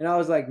 And I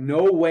was like,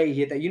 no way he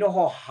hit that. You know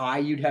how high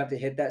you'd have to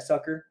hit that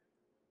sucker?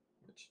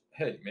 Which,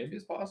 hey, maybe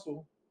it's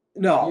possible.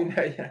 No.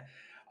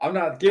 I'm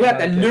not. You have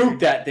to nuke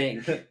that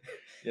thing.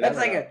 That's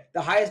like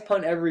the highest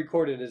punt ever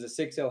recorded is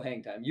a 6-0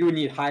 hang time. You would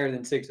need higher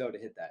than 6-0 to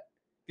hit that.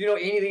 If you know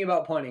anything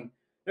about punting,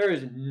 there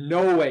is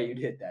no way you'd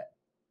hit that.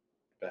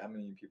 But how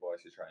many people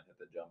actually try and hit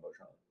the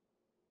Jumbotron?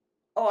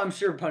 Oh, I'm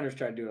sure punters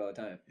try to do it all the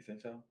time. You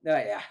think so? Oh,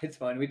 yeah, it's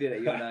fun. We did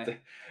it, you and I.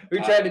 We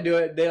tried to do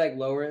it. They like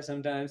lower it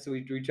sometimes, so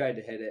we tried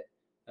to hit it.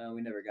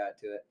 We never got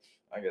to it.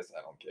 I guess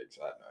I don't kick,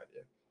 so I have no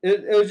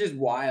idea. It was just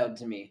wild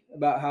to me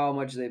about how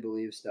much they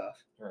believe stuff.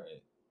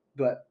 Right.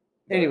 But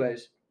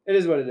anyways, it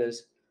is what it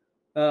is.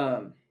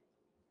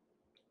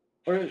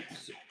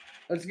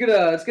 Let's get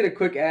a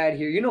quick ad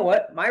here. You know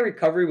what? My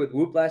recovery with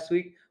Whoop last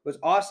week was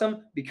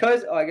awesome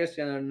because I guess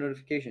you got a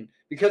notification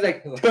because I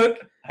took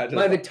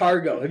my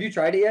Vitargo. Have you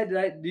tried it yet?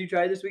 Did you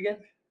try it this weekend?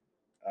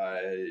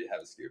 I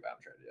have a scoop. I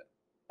haven't tried it yet.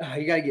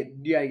 You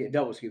gotta get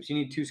double scoops. You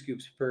need 2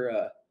 scoops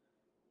per.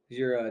 Because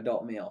you're an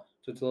adult male,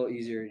 so it's a little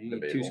easier. You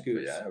need 2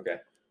 scoops. Yeah. Okay.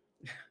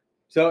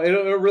 So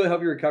it'll really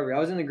help your recovery. I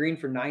was in the green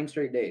for 9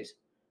 straight days.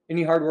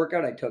 Any hard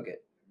workout, I took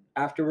it.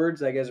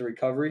 Afterwards, like as a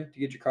recovery to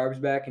get your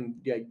carbs back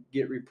and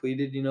get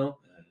repleted, Wow.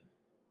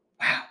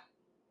 I'm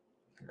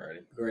ready.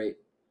 Great.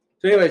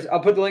 So anyways,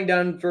 I'll put the link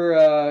down for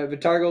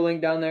Vitargo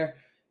link down there.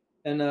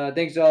 And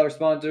thanks to all our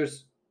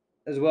sponsors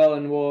as well.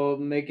 And we'll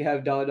make you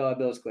have dollar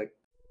bills click.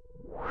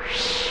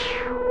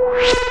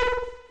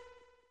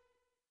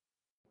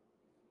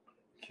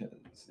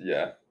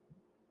 Yeah.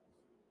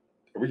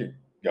 Are we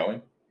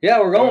going? Yeah,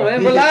 we're going,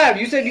 man. We're live.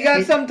 You said you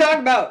got something to talk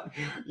about.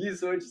 You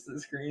switched the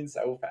screen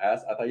so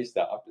fast. I thought you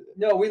stopped it.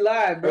 No, we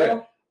live,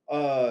 bro.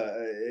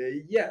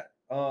 Yeah.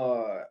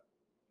 I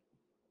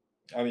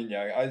mean,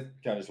 yeah, I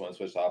kind of just want to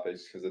switch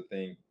topics because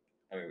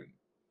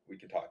we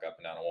can talk up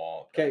and down a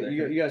wall. Okay,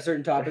 you got a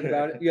certain topic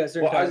about it? You got a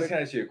certain topic? I was topic? just going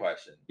to ask you a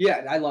question.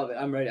 Yeah, I love it.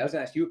 I'm ready. I was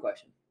going to ask you a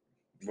question.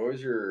 What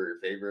was your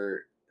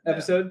favorite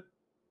episode?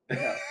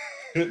 Yeah.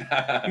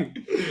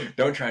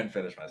 Don't try and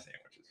finish my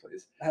sandwiches,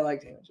 please. I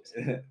like sandwiches.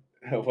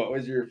 What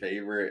was your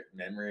favorite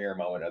memory or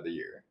moment of the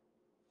year?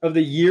 Of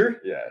the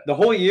year? Yeah. The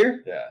whole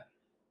year? Yeah.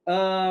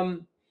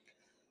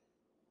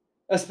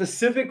 A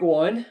specific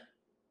one.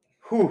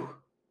 Whew.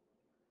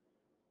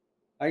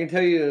 I can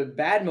tell you a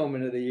bad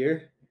moment of the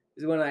year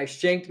is when I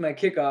shanked my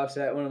kickoffs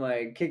at one of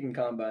my kicking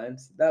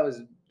combines. That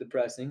was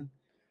depressing.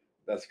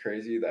 That's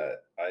crazy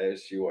that I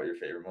asked you what your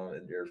favorite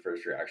moment and your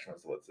first reaction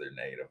was what's their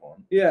negative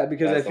one. Yeah,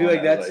 because I feel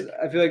like that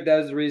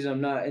was the reason I'm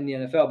not in the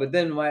NFL. But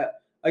then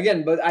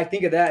but I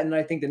think of that and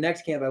I think the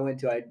next camp I went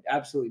to, I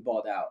absolutely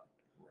balled out.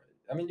 Right.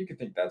 I mean, you can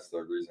think that's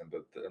the reason,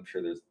 but I'm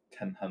sure there's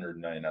 100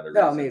 million other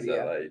reasons. Maybe,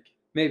 yeah.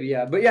 Maybe,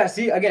 yeah. But yeah,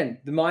 see, again,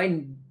 the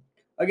mind,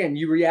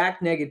 you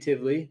react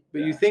negatively,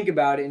 but you think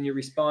about it and you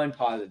respond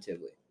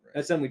positively. Right.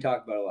 That's something we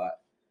talk about a lot.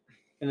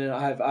 And then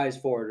I have eyes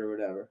forward or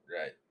whatever.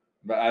 Right.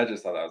 But I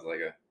just thought that was like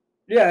a...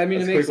 Yeah, I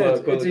mean, it makes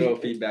sense.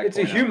 It's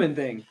a human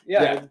thing.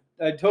 Yeah,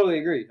 I totally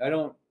agree. I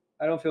don't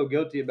feel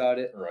guilty about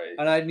it. Right.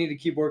 And I need to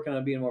keep working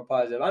on being more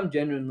positive. I'm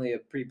genuinely a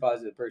pretty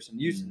positive person.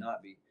 Used to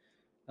not be.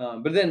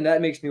 But then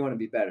that makes me want to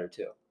be better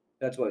too.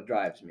 That's what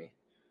drives me,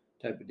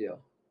 type of deal.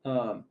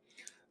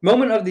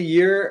 Moment of the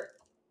year.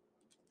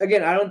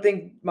 Again, I don't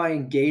think my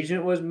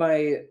engagement was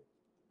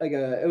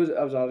it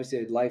was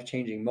obviously a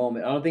life-changing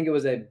moment. I don't think it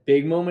was a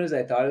big moment as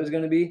I thought it was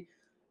going to be.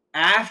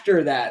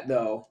 After that,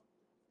 though,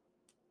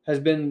 has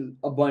been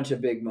a bunch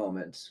of big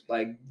moments.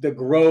 Like the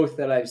growth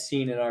that I've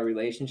seen in our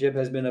relationship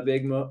has been a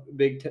big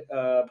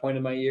point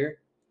of my year.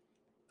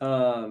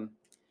 I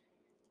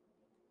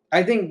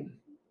think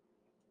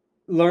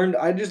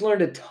I just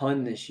learned a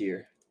ton this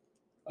year,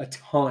 a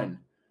ton.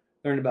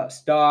 learned about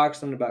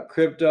stocks, learned about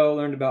crypto,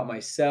 learned about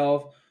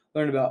myself,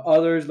 learned about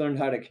others, learned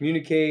how to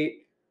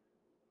communicate.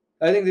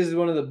 I think this is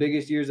one of the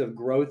biggest years of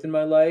growth in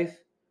my life.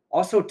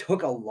 Also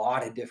took a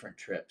lot of different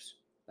trips,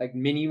 like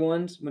mini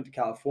ones. Went to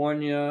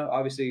California,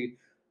 obviously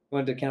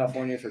went to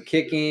California for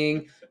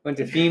kicking, went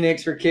to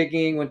Phoenix for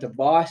kicking, went to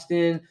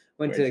Boston,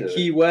 went to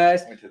Key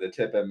West. Went to the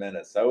tip of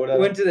Minnesota.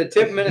 Went to the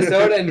tip of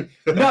Minnesota. And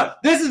no,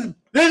 this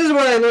is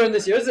what I learned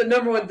this year. This is the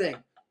number one thing.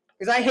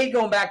 Because I hate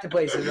going back to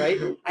places, right?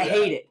 I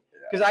hate it.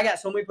 Because I got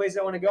so many places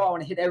I want to go. I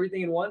want to hit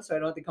everything in one so I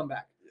don't have to come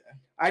back. Yeah.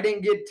 I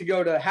didn't get to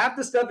go to half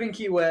the stuff in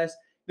Key West,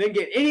 didn't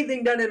get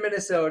anything done in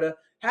Minnesota,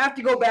 have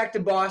to go back to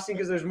Boston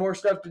because there's more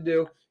stuff to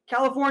do.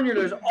 California,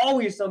 there's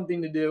always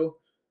something to do.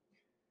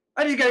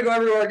 I just got to go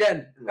everywhere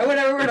again. I went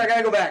everywhere and I got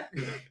to go back.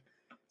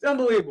 It's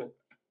unbelievable.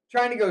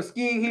 Trying to go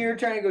skiing here,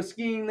 trying to go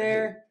skiing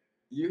there.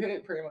 You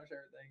hit pretty much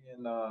everything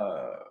in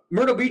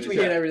Myrtle Beach. We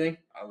hit everything.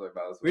 I was like,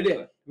 about we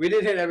did. We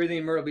did hit everything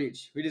in Myrtle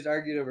Beach. We just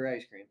argued over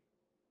ice cream.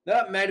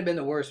 That might have been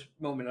the worst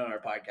moment on our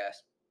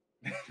podcast.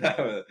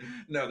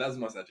 No, that's the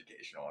most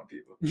educational on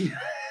people.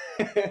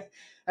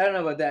 I don't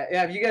know about that.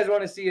 Yeah, if you guys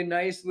want to see a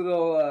nice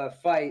little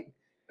fight.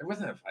 It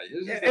wasn't a fight.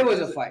 It was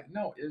a fight.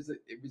 No, it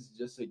was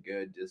just a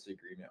good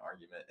disagreement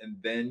argument.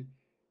 And then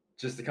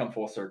just to come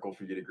full circle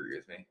for you to agree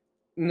with me.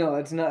 No,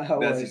 that's not how it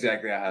was. That's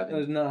exactly how it happened. That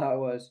was not how it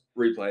was.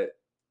 Replay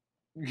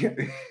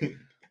it.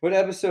 What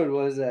episode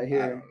was that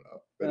here?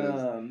 I don't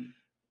know.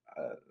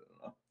 I don't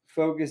know.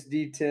 Focus,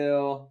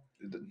 detail,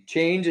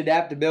 change,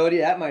 adaptability.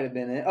 That might have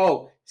been it.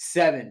 Oh,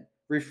 7.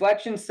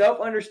 Reflection,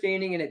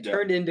 self-understanding, and it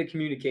turned into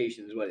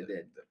communication is what it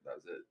did. That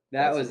was it.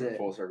 That was it.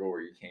 Full circle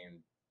where you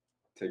came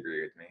to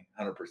agree with me.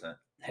 100%.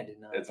 I did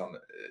not. It's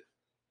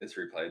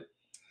replayed.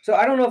 So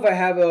I don't know if I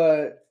have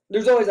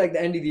there's always like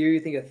the end of the year,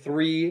 you think of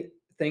 3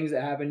 things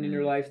that happened in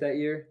your life that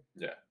year.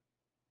 Yeah.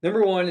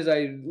 Number 1 is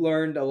I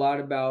learned a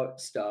lot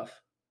about stuff.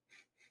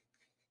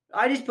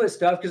 I just put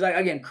stuff because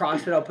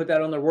CrossFit, I'll put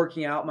that on there,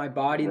 working out, my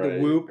body, the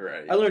Whoop.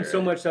 Right, I learned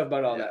so much stuff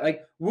about all that.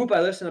 Like Whoop,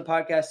 I listened to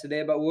podcasts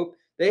today about Whoop.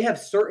 They have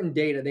certain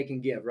data they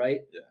can give,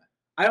 right? Yeah.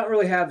 I don't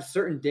really have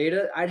certain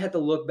data. I'd have to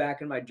look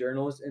back in my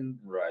journals and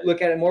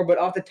look at it more. But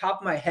off the top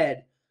of my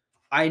head,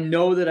 I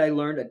know that I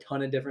learned a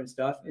ton of different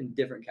stuff in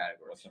different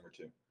categories. What's number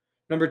 2?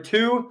 Number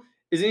 2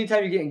 is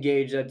anytime you get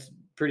engaged, that's a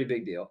pretty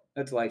big deal.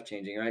 That's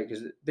life-changing, right?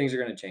 Because things are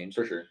going to change.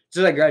 For sure.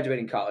 Just like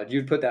graduating college.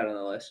 You'd put that on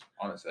the list.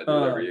 Honestly, I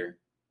do it every year.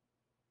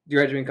 You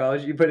graduating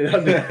college? You put it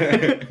on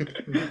there.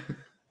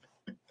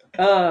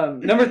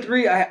 Number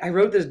 3, I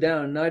wrote this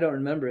down. Now I don't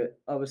remember it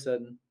all of a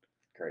sudden.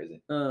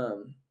 Crazy.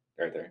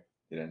 Right there.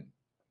 You didn't.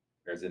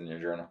 Or is it in your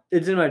journal?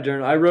 It's in my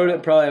journal. I wrote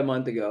it probably a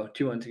month ago,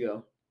 2 months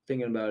ago,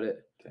 thinking about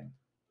it. Okay.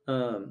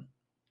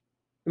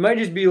 It might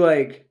just be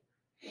like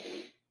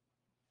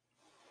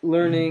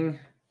learning.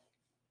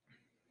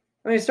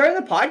 I mean, starting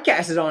the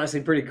podcast is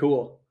honestly pretty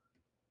cool.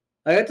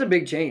 Like that's a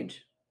big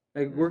change.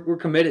 Like we're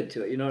committed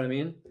to it. You know what I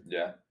mean?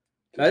 Yeah.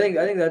 I think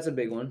that's a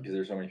big one. Because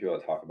there's so many people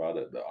that talk about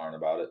it that aren't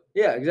about it.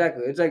 Yeah,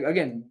 exactly. It's like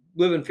again,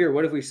 live in fear.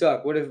 What if we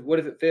suck? What if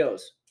it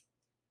fails?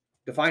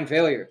 Define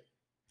failure.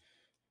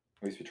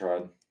 At least we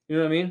tried. You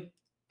know what I mean?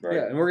 Right.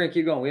 Yeah, and we're gonna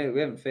keep going. We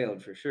haven't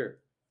failed for sure.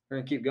 We're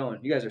gonna keep going.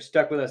 You guys are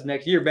stuck with us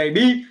next year,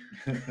 baby.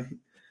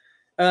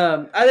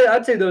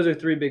 I'd say those are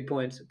 3 big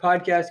points.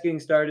 Podcast getting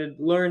started,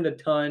 learned a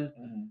ton.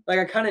 Mm-hmm. Like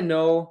I kind of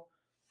know.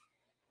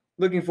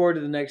 Looking forward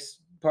to the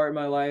next part of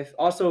my life.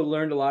 Also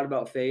learned a lot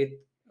about faith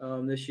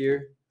this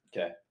year.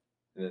 Okay.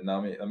 And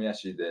then let me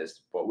ask you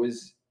this: what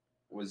was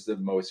the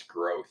most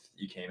growth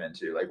you came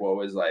into? Like, what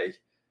was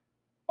like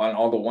on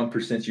all the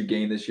 1% you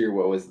gained this year?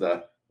 What was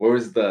the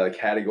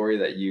category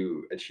that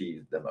you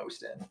achieved the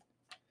most in?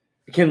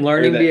 Can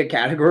learning be a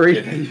category?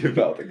 You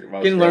felt the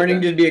most. Can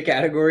learning just be a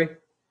category?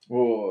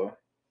 Well,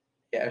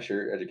 yeah,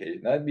 sure.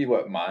 Education. That'd be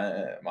what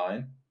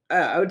mine.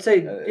 I would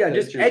say,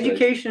 just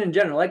education in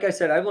general. Like I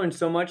said, I've learned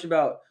so much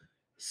about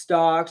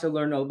stocks. I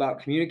learned about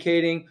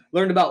communicating.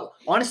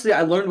 Honestly,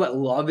 I learned what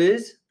love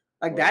is.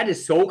 Like that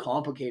is so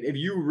complicated. If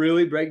you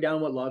really break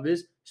down what love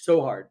is,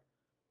 so hard.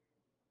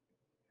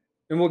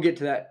 And we'll get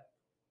to that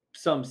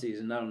some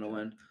season. I don't know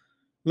when.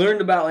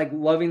 Learned about like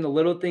loving the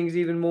little things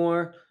even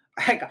more.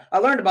 Heck, I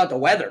learned about the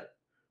weather.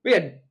 We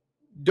had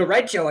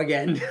derecho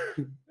again.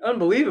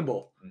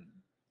 Unbelievable.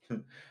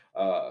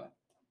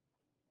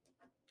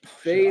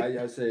 Faith.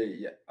 I'd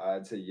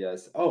say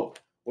yes. Oh,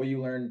 what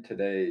you learned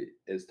today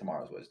is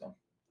tomorrow's wisdom.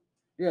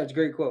 Yeah, it's a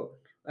great quote.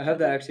 I have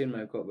that actually in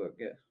my quote book.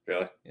 Yeah.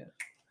 Really? Yeah.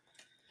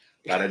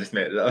 God, I just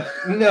made it up.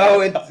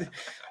 No,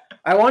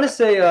 I want to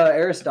say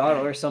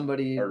Aristotle or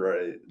somebody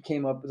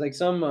came up with like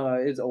some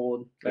it's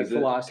old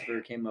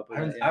philosopher came up with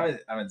it. I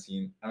haven't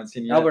seen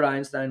yet. Albert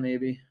Einstein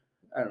maybe.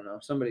 I don't know.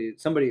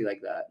 Somebody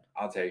like that.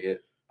 I'll take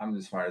it. I'm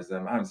as smart as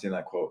them. I haven't seen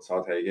that quote, so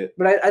I'll take it.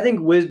 But I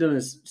think wisdom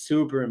is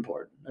super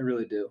important. I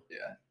really do.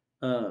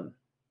 Yeah.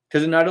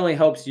 Because it not only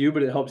helps you,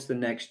 but it helps the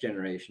next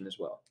generation as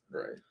well.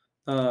 Right.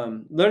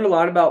 Learned a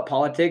lot about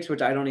politics,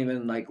 which I don't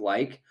even like,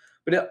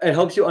 but it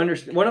helps you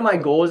understand. One of my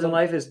goals in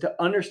life is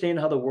to understand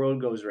how the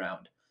world goes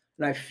around.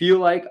 And I feel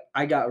like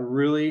I got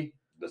really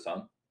the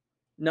sun.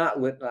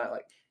 Not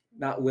like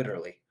not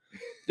literally.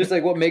 Just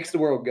like what makes the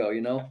world go,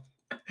 you know?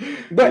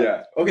 But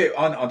yeah. Okay.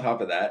 On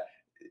top of that,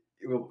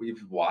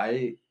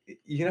 why?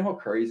 You know how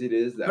crazy it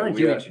is that I'm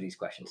we answer these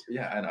questions.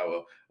 Yeah, I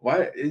know.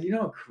 Why? You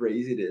know how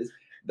crazy it is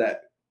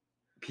that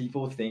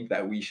people think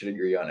that we should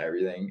agree on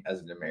everything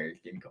as an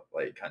American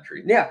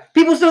country. Yeah,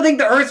 people still think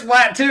the Earth's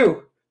flat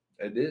too.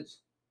 It is.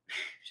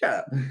 Shut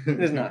up.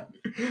 It is not.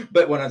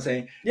 But what I'm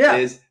saying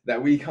is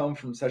that we come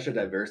from such a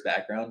diverse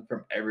background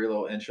from every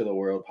little inch of the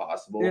world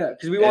possible. Yeah,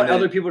 because we want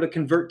other people to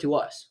convert to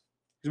us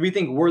because we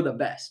think we're the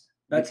best.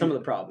 That's some of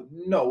the problem.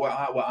 No, what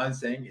I'm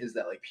saying is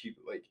that like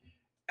people like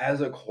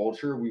as a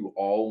culture, we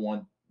all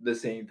want the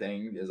same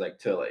thing is like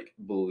to like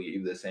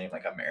believe the same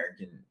like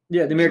American.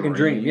 Yeah, the American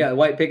dream. Yeah,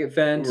 white picket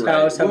fence,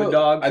 house, have a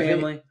dog,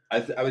 family.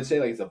 I would say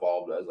like it's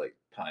evolved as like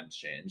times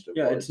changed.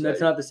 Yeah, it's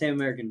not the same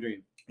American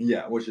dream.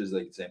 Yeah, which is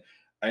like the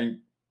same.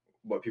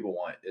 What people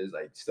want is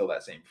like still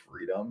that same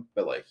freedom,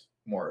 but like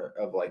more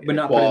of like but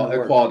not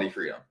equality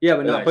freedom. Yeah,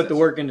 but not put the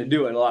work in to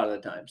do it a lot of the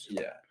times.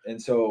 Yeah,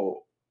 and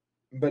so,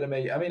 but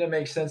it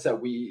makes sense that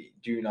we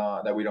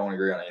don't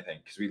agree on anything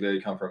because we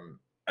literally come from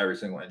every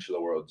single inch of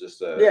the world,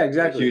 just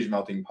a huge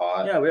melting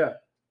pot. Yeah, we are.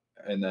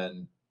 And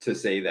then to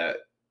say that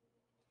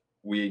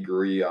we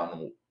agree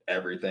on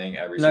everything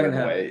every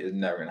certain way is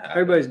never gonna happen.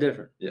 Everybody's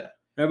different. Yeah.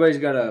 Everybody's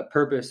got a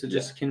purpose.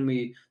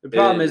 The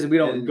problem is we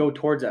don't go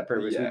towards that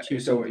purpose. We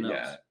choose something else.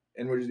 Yeah.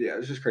 And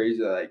it's just crazy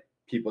that like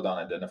people don't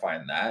identify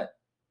in that.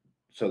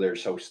 So they're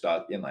so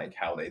stuck in like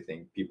how they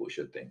think people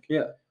should think.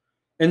 Yeah.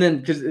 And then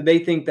because they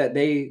think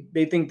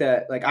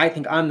that like I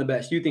think I'm the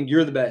best, you think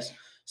you're the best.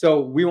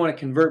 So we want to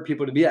convert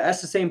people to be that.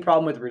 That's the same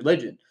problem with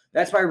religion.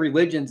 That's why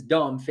religion's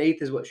dumb.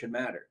 Faith is what should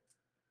matter.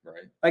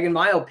 Right. Like in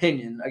my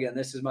opinion, again,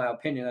 this is my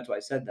opinion. That's why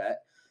I said that.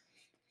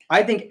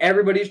 I think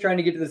everybody's trying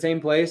to get to the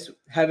same place,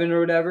 heaven or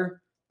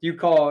whatever. You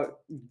call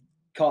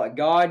it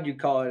God. You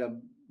call it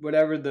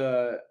whatever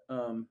the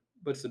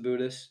what's the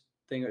Buddhist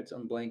thing?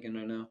 I'm blanking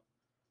right now.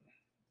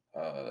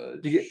 I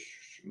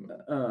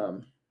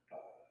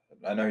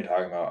know you're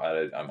talking about.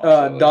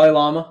 I'm Dalai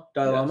Lama.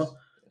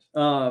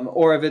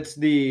 Or if it's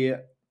the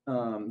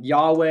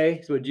Yahweh,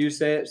 is what Jews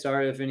say it.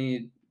 Sorry if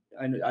any.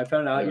 I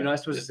found out you're not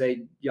supposed to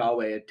say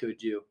Yahweh to a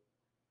Jew.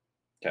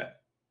 Okay.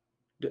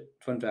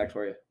 Fun fact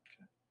for you.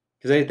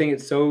 Because they think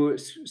it's so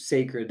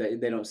sacred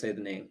that they don't say the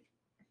name.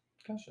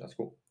 Gosh, that's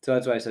cool. So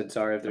that's why I said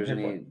sorry if there's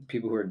any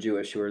people who are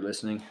Jewish who are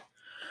listening.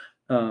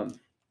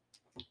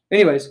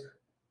 Anyways,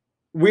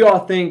 I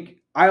all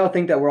think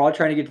that we're all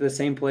trying to get to the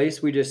same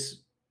place. We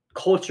just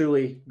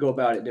culturally go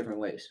about it different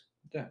ways.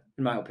 Yeah.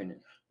 In my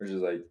opinion. Which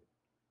is like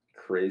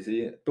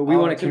crazy. But we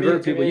want to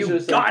convert people. You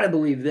gotta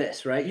believe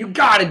this, right? You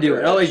gotta do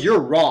it. Otherwise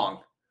you're wrong.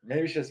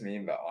 Maybe it's just me,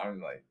 but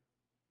I'm like,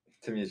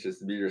 to me it's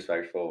just be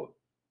respectful.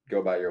 Go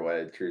about your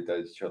way, treat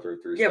each other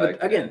with respect. Yeah,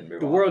 but again,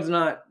 the world's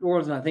not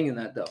thinking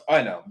that though.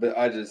 I know, but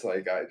I just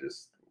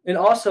and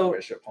also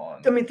wish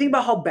upon. I mean, think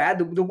about how bad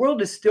the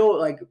world is still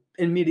like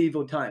in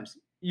medieval times.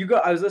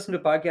 I was listening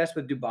to a podcast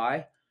with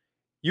Dubai.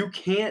 You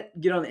can't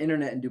get on the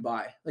internet in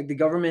Dubai. Like the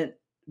government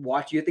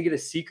watch you. You have to get a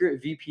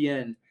secret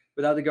VPN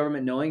without the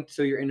government knowing,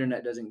 so your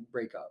internet doesn't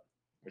break up.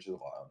 Which is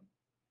wild.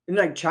 And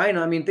like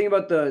China, I mean, think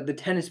about the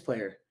tennis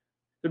player.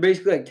 They're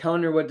basically like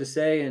telling her what to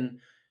say, and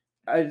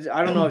I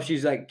don't know if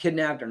she's like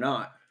kidnapped or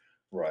not.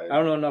 Right. I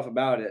don't know enough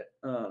about it.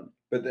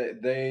 But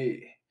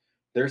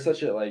they're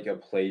such a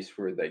place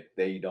where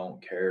they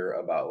don't care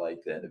about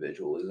like the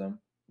individualism.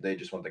 They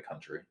just want the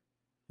country.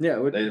 Yeah.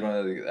 They just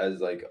want it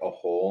as like a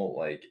whole.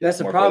 Like that's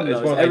the problem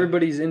though.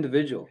 Everybody's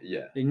individual.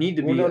 Yeah. They need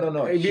to be.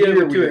 No.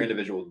 Here we're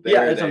individual.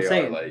 Yeah, that's what I'm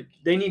saying.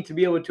 They need to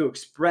be able to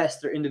express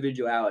their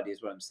individuality.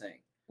 Is what I'm saying.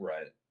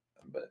 Right.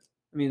 But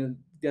I mean,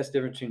 that's the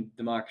difference between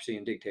democracy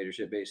and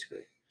dictatorship,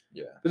 basically.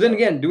 Yeah. But then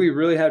again, do we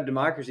really have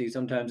democracy?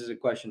 Sometimes is a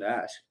question to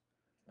ask.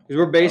 Because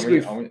we're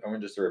basically. Are we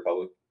just a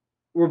republic?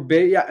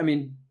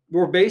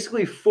 We're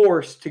basically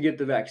forced to get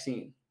the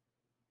vaccine.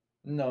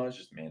 No, it's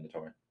just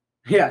mandatory.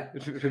 Yeah,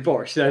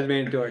 forced. That's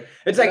mandatory.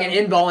 It's like an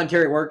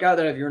involuntary workout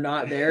that if you're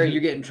not there, you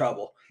get in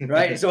trouble,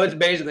 right? So it's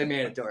basically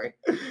mandatory.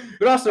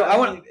 But also,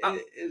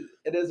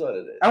 it is what it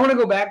is. I want to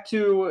go back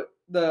to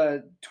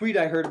the tweet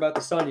I heard about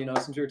the sun.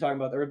 Since we were talking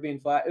about the Earth being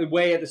flat,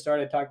 way at the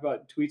start, I talked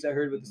about tweets I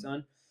heard with the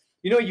sun.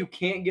 You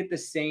can't get the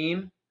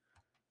same.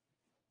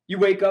 You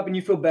wake up and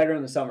you feel better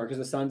in the summer because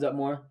the sun's up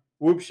more.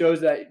 Whoop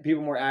shows that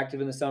people are more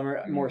active in the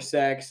summer, more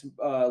sex,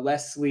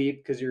 less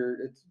sleep because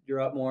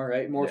you're up more,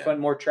 right? More fun,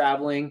 more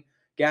traveling.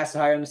 Gas is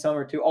higher in the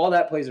summer too. All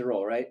that plays a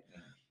role, right?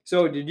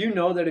 So did you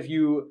know that if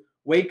you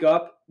wake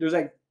up, there's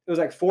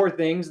 4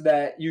 things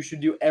that you should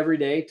do every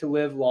day to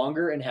live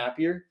longer and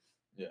happier?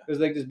 Yeah. It was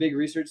like this big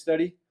research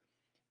study.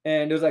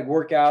 And it was like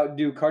work out,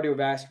 do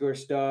cardiovascular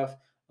stuff,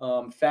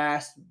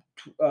 fast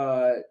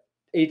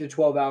 8 to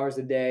 12 hours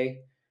a day.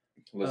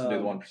 Listen to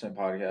the 1%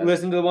 podcast.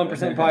 Listen to the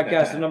 1%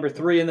 podcast is number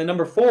 3. And then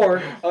number 4.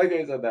 I like how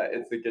you said that.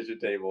 It's the kitchen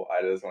table.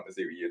 I just want to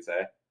see what you'd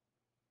say.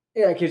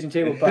 Yeah, kitchen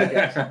table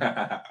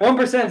podcast.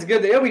 1% is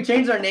good. We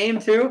changed our name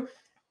too.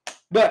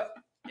 But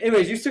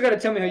anyways, you still got to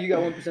tell me how you got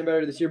 1%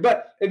 better this year.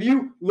 But if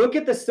you look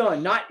at the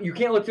sun, you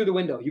can't look through the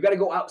window. You got to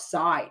go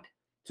outside.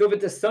 So if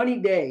it's a sunny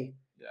day,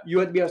 you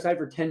have to be outside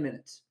for 10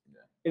 minutes.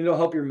 And it'll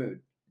help your mood.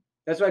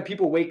 That's why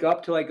people wake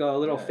up to like a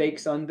little fake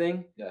sun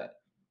thing. Yeah.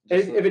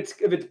 If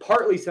it's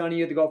partly sunny,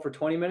 you have to go out for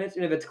 20 minutes.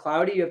 And if it's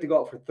cloudy, you have to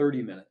go out for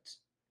 30 minutes.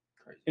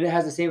 Crazy. And it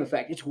has the same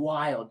effect. It's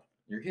wild.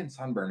 You're getting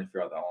sunburned if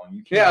you're out that long.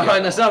 You can't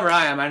in the summer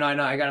I am. I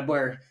know. I got to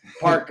wear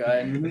parka.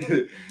 And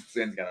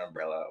Sam's got an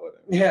umbrella.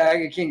 Whatever. Yeah,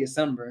 I can't get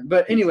sunburned.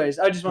 But anyways,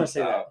 I just want to say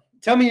that.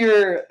 Tell me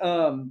your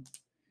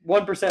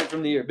 1%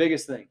 from the year.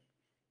 Biggest thing.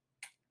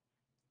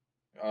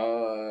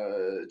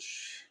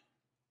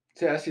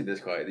 To ask you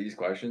these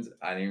questions,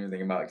 I didn't even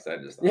think about because I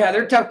just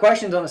they're tough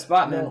questions on the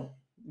spot, man.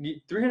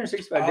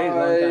 365 days.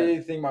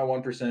 I think my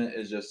 1%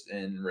 is just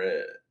in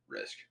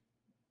risk.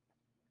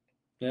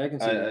 Yeah, I can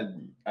see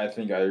that. I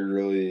think I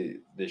really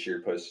this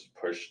year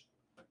pushed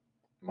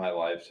my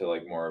life to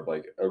like more of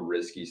like a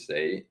risky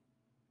state,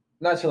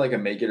 not to like a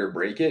make it or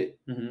break it,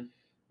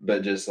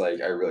 but just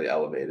like I really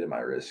elevated my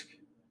risk.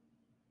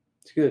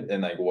 It's good,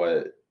 and like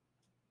what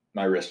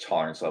my risk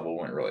tolerance level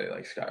went really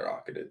like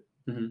skyrocketed.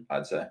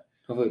 I'd say.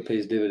 Hopefully it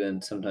pays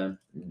dividends sometime.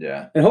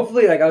 Yeah. And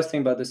hopefully, like I was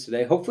thinking about this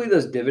today, hopefully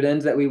those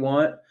dividends that we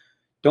want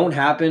don't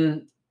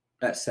happen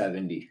at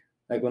 70.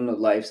 Like when the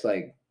life's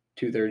like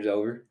 2/3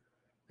 over.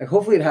 Like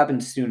hopefully it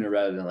happens sooner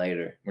rather than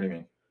later. What do you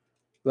mean?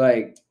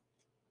 Like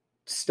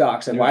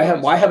stocks. Like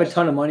why have a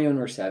ton of money when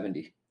we're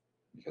 70?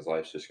 Because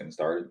life's just getting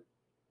started.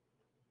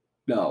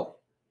 No.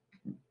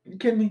 You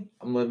kidding me?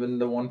 I'm living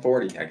to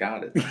 140. I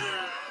got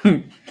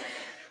it.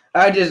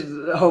 I just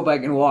hope I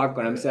can walk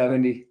when I'm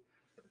 70.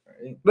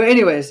 But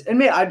anyways,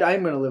 and I'm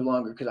going to live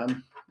longer because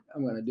I'm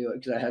going to do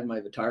it because I had my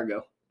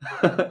Vitargo.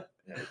 Yeah,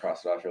 you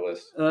crossed it off your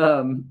list.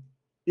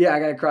 Yeah, I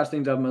got to cross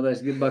things off my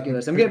list. Good bucket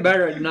list. I'm getting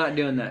better at not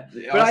doing that.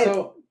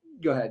 But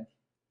go ahead.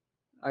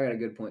 I got a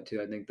good point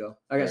too, I think, though.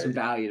 I got some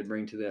value to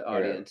bring to the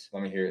audience.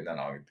 Let me hear it, then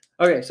I'll...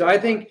 Okay, so I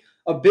think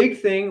a big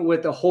thing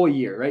with the whole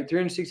year, right?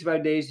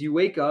 365 days, you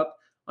wake up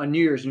on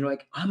New Year's and you're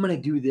like, I'm going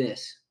to do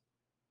this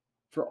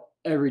for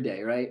every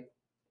day, right?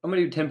 I'm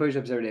going to do 10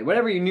 push-ups every day.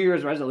 Whatever your New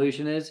Year's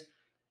resolution is,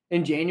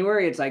 in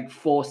January, it's like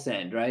full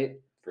send, right?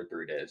 For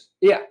 3 days.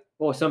 Yeah.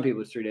 Well, some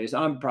people it's 3 days.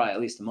 I'm probably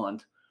at least a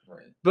month.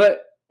 Right.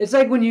 But it's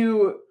like when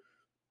you...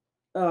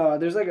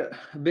 there's like a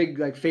big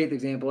like faith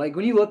example. Like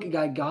when you look at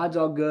God, God's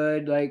all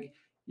good. Like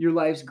your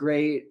life's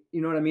great.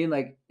 You know what I mean?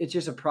 Like it's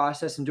just a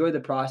process. Enjoy the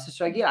process.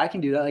 So like, yeah, I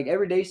can do that. Like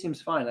every day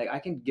seems fine. Like I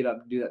can get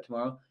up and do that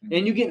tomorrow.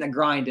 And you get in the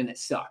grind and it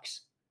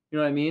sucks. You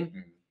know what I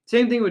mean?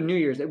 Same thing with New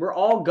Year's. We're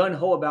all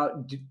gung-ho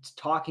about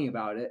talking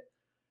about it.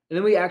 And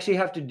then we actually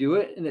have to do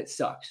it and it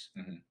sucks.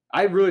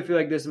 I really feel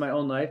like this in my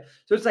own life.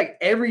 So it's like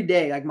every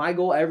day, like my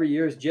goal every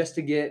year is just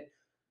to get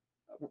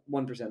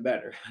 1%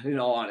 better, in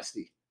all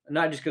honesty.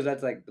 Not just because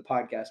that's like the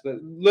podcast,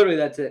 but literally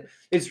that's it.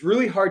 It's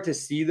really hard to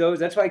see those.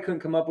 That's why I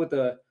couldn't come up with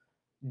a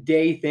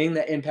day thing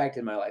that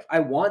impacted my life. I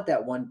want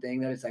that one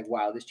thing that it's like,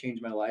 wow, this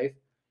changed my life.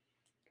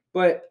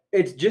 But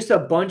it's just a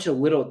bunch of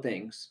little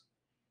things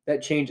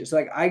that change it. So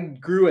like I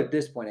grew at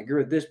this point. I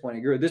grew at this point. I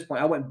grew at this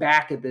point. I went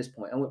back at this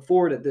point. I went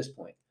forward at this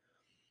point.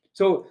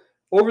 So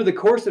over the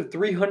course of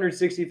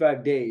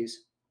 365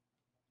 days,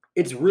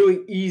 it's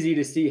really easy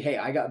to see, hey,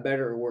 I got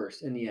better or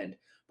worse in the end.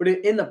 But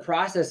in the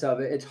process of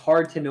it, it's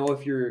hard to know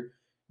if you're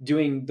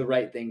doing the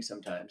right thing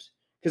sometimes.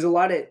 Because a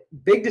lot of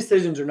big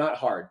decisions are not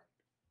hard.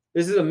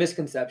 This is a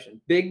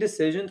misconception. Big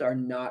decisions are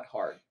not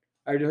hard.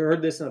 I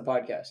heard this in a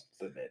podcast. It's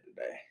the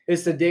day-to-day.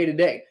 It's the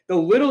day-to-day. The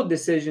little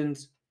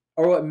decisions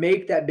are what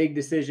make that big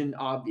decision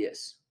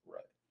obvious.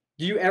 Right.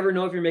 Do you ever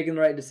know if you're making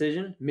the right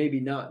decision?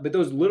 Maybe not. But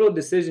those little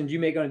decisions you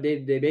make on a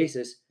day-to-day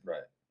basis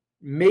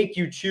make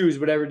you choose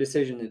whatever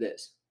decision it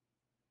is.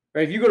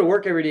 Right? If you go to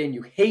work every day and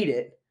you hate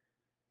it,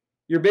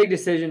 your big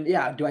decision,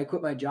 do I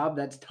quit my job?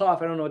 That's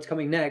tough. I don't know what's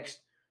coming next.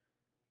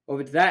 Well,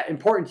 if it's that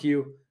important to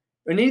you,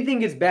 when anything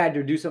gets bad,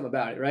 you'll do something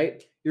about it,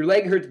 right? Your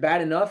leg hurts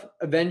bad enough,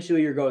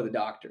 eventually you'll go to the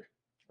doctor.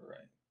 Right.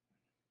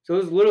 So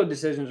those little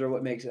decisions are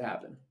what makes it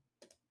happen.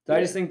 So I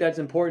just think that's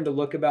important to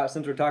look about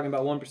since we're talking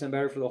about 1%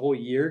 better for the whole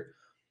year.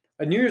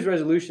 A New Year's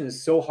resolution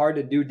is so hard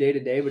to do day to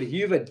day, but if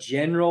you have a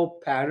general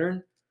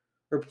pattern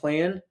or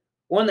plan,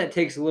 one that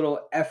takes a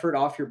little effort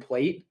off your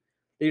plate,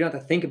 that you don't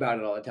have to think about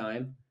it all the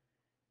time.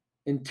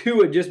 And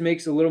 2, it just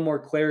makes a little more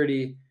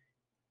clarity.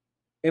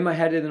 Am I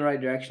headed in the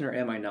right direction or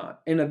am I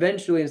not? And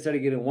eventually, instead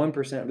of getting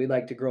 1%, we'd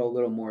like to grow a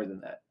little more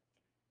than that.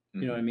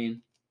 You know what I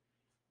mean?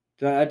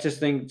 So I just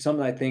think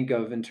something I think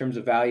of in terms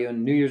of value,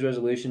 and New Year's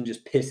resolution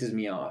just pisses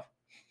me off.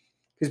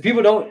 Because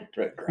people don't,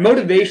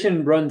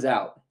 motivation runs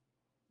out.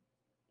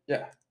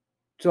 Yeah.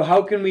 So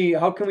how can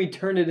we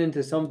turn it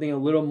into something a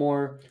little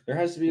more there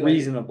has to be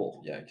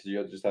reasonable? Because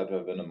you just have to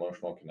have an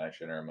emotional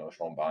connection or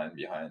emotional bind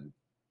behind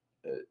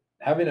it.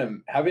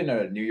 Having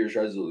a New Year's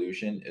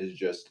resolution is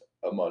just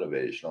a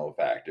motivational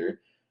factor.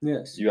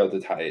 Yes. You have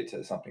to tie it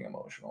to something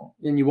emotional.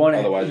 And you want to,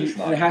 otherwise it's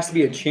not. It has to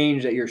be a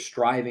change that you're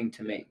striving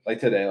to make. Like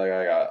today, like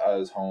I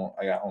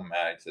got home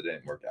mad because it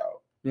didn't work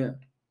out. Yeah.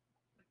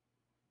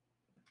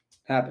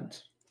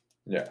 Happens.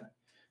 Yeah.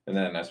 And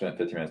then I spent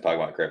 15 minutes talking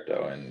about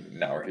crypto and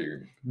now we're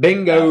here.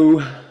 Bingo.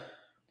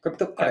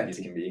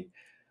 Cryptocurrency can be.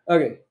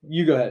 Okay,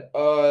 you go ahead.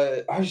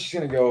 I was just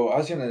gonna go. I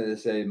was gonna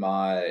say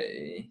my.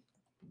 Is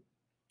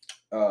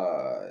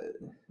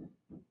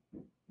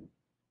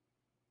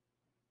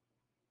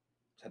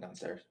that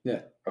downstairs?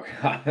 Yeah. Okay.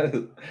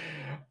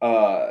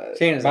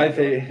 Santa's my not going.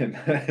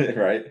 favorite,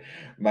 right?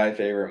 My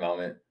favorite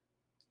moment,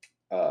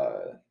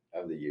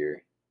 of the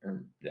year.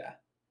 Yeah,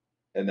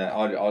 and then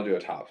I'll do a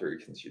top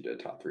three since you did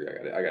top three.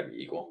 I got to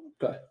be equal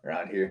Okay.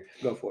 around here.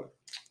 Go for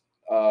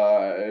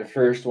it.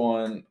 First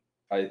one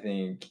I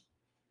think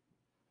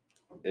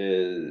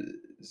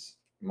is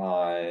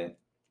my.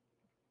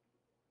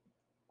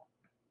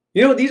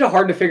 You know, these are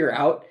hard to figure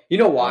out. You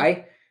know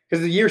why?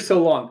 Because the year's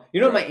so long.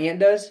 You know what my aunt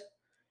does?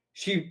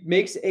 She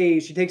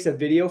takes a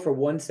video for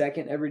 1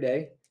 second every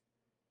day.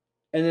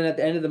 And then at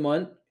the end of the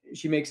month,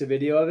 she makes a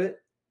video of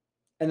it.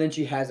 And then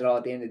she has it all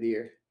at the end of the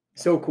year.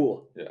 So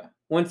cool. Yeah.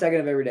 1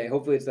 second of every day.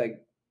 Hopefully it's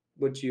like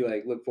what you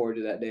like look forward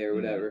to that day or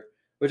whatever.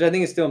 Which I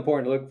think is still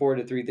important to look forward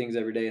to 3 things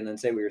every day and then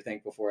say what you're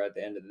thankful for at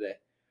the end of the day.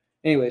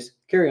 Anyways,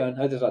 carry on.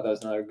 I just thought that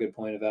was another good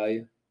point of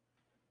value.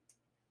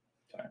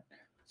 Sorry.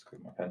 Let's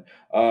click my pen.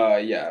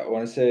 Yeah, I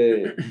want to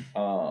say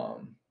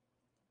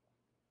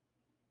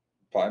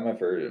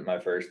probably my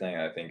first thing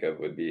I think of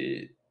would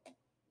be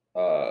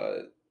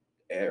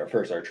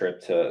first our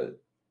trip to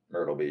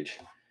Myrtle Beach.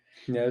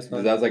 Yeah, it's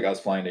fun. That's like us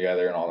flying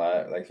together and all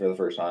that, like for the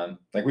first time.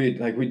 Like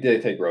we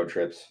did take road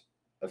trips.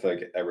 I feel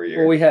like every year.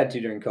 Well, we had to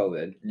during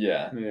COVID.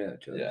 Yeah. Yeah.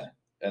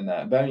 And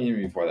but I mean,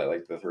 even before that,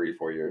 like the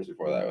 3-4 years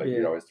before that, like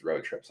we'd always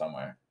road trip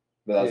somewhere.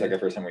 But that was like the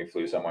first time we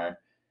flew somewhere.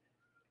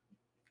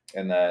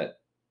 And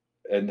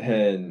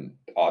then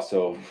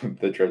also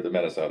the trip to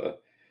Minnesota.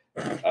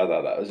 I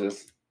thought that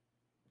was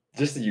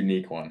just a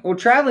unique one. Well,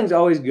 traveling's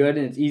always good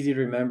and it's easy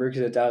to remember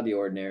because it's out of the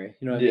ordinary.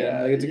 You know what I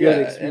mean? Like it's a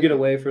good. You get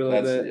away for a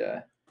little bit.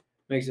 Yeah.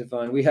 Makes it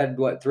fun. We had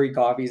 3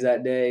 coffees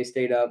that day.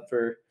 Stayed up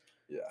for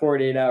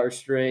 48 hours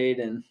straight.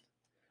 And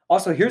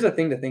also, here's a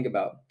thing to think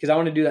about because I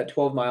want to do that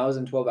 12 miles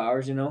in 12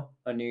 hours. You know,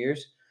 on New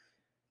Year's.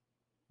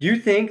 Do you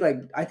think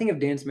I think of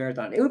Dance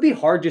Marathon? It would be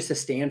hard just to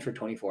stand for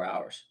 24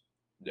 hours.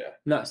 Yeah.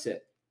 Not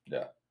sit.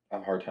 Yeah, I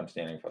have a hard time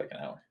standing for like an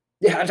hour.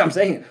 Yeah, that's what I'm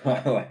saying.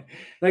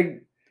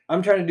 like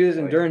I'm trying to do this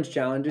endurance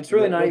challenge. It's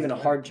really not even a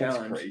hard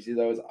challenge. What's crazy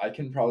though is I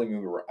can probably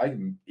move around. I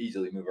can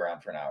easily move around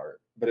for an hour.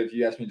 But if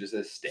you ask me just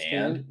to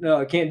stand, no,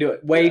 I can't do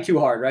it. Way too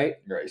hard, right?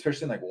 Right,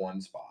 especially in like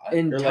one spot.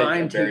 And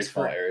time takes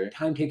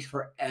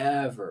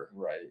forever.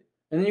 Right.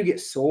 And then you get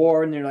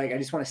sore, and they're like, "I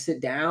just want to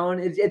sit down."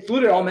 It's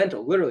literally all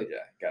mental. Literally. Yeah,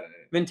 got it.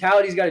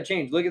 Mentality's got to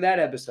change. Look at that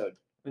episode.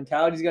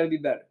 Mentality's got to be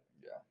better.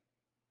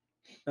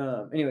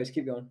 Yeah. Anyways,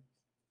 keep going.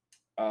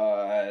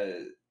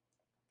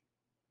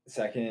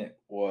 Second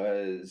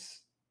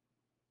was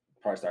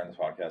probably starting this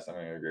podcast. I'm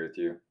going to agree with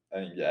you. I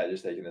think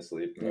just taking this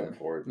leap and moving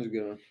forward. It was a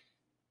good one.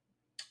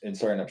 And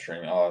starting up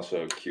streaming, I'll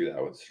also cue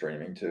that with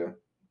streaming too,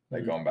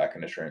 like going back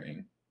into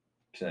streaming.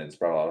 It's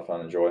brought a lot of fun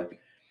and joy.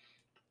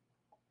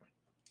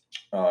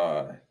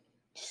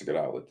 Just a good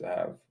outlet to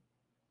have.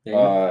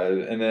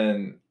 And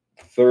then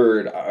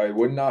third, I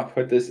would not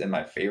put this in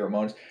my favorite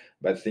moments,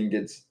 but I think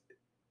it's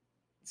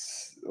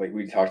like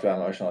we talked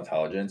about emotional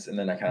intelligence, and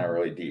then I kind of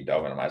really deep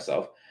dove into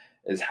myself,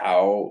 is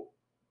how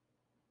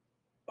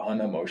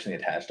unemotionally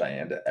attached I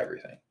am to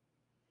everything.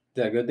 Is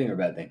that a good thing or a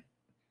bad thing?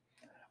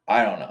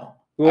 I don't know.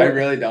 Well, I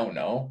really don't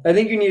know. I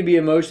think you need to be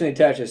emotionally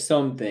attached to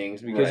some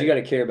things because you got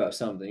to care about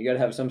something. You got to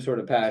have some sort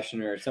of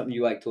passion or something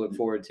you like to look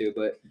forward to.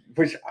 But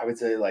which I would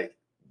say, like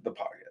the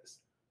podcast,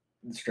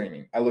 the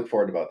streaming, I look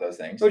forward to both those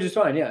things. Which is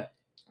fine, yeah.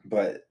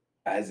 But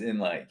as in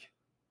like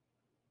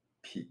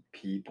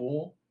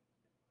people,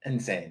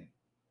 insane.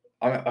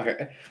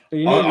 Okay.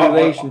 You need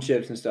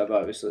relationships and stuff,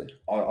 obviously.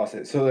 I'll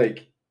say so.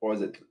 Like, what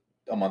was it?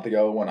 A month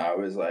ago when I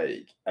was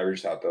like, I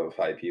reached out to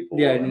 5 people.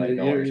 Yeah, and like,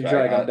 you're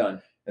like, I'm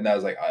done. And that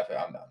was like,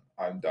 I'm done.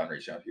 I'm done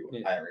reaching out to people.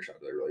 Yeah. I haven't reached out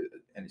to really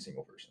any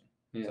single person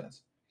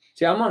since.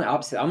 See, I'm on the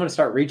opposite. I'm going to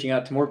start reaching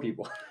out to more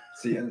people.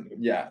 See, and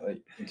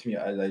like to me,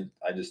 I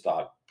just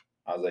thought,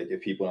 I was like,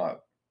 if people are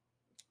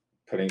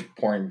not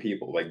pouring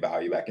people like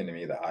value back into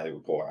me that I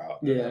would pour out,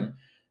 then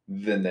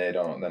they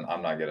don't. Then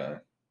I'm not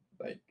gonna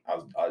like. I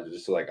was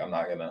just like, I'm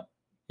not gonna.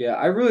 Yeah,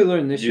 I really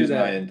learned this year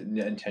that use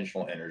my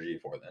intentional energy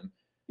for them.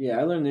 Yeah,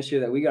 I learned this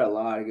year that we got a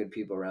lot of good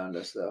people around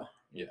us, though.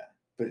 Yeah,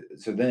 but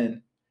so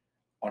then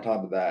on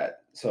top of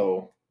that,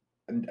 so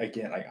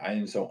again, like I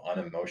am so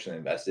unemotionally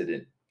invested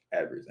in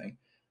everything,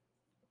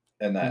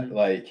 and that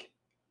like,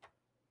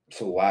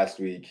 so last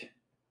week,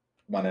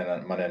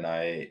 Monday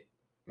night,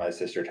 my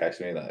sister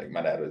texted me that like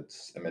my dad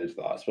was admitted to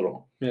the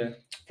hospital. Yeah.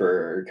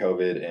 For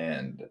COVID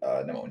and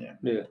pneumonia.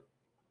 Yeah.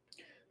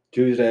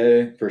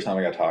 Tuesday, first time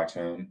I got to talk to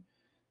him,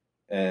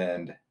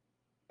 and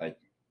like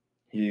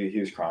he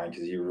was crying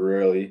because he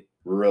really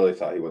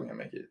thought he wasn't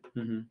gonna make it.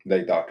 Mm-hmm.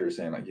 Like doctors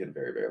saying like he had a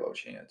very, very low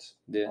chance.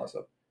 Yeah. All that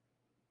stuff.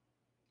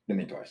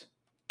 Didn't think twice.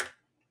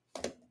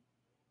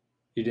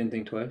 You didn't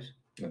think twice?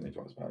 Didn't think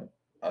twice about it.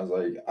 I was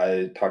like,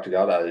 I talked to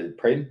God. I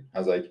prayed. I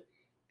was like,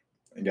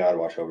 God,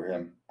 watch over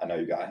him. I know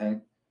you got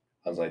him.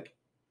 I was like,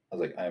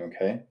 I am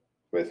okay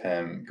with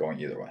him going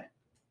either way.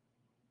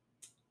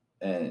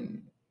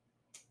 And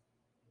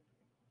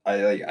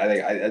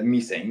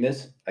me saying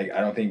this, I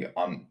don't think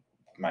on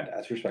my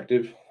dad's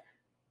perspective,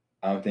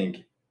 I don't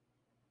think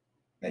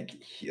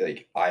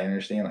I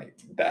understand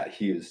that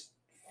he was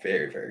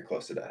very, very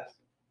close to death.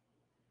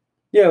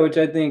 Yeah, which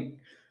I think,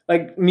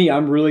 like me,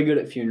 I'm really good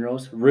at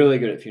funerals. Really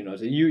good at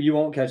funerals. You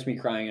won't catch me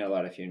crying at a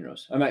lot of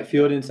funerals. I might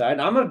feel it inside.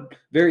 I'm a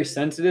very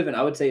sensitive and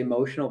I would say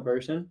emotional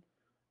person.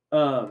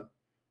 But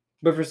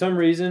for some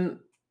reason,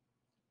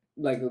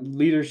 like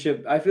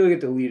leadership, I feel like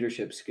it's a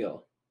leadership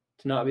skill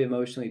to not be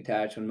emotionally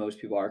attached when most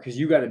people are, because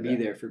you got to be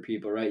there for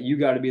people, right? You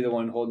got to be the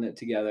one holding it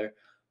together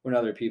when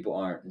other people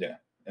aren't. Yeah,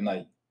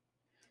 and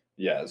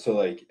so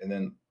and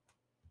then,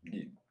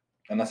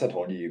 unless I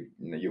told you,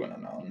 you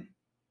wouldn't have known.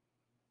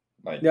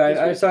 I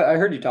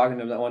heard you talking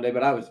to him that one day,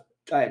 but I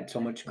had so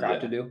much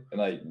crap to do,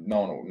 and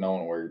no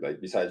one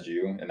worked besides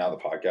you, and now the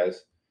podcast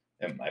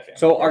and my family.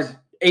 So our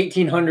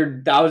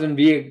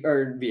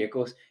 1,800,000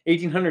 vehicles,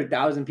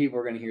 1,800,000 people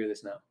are going to hear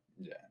this now.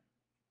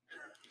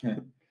 Yeah.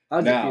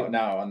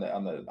 now on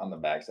the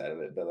backside of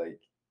it, but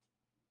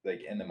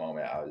in the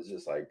moment, I was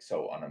just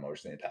so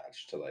unemotionally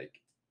attached to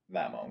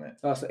that moment.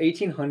 Oh, so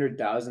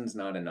 1,800,000 is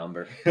not a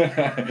number.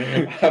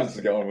 I was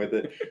going with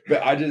it,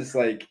 but I just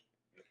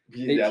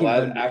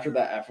after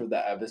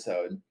that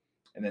episode,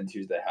 and then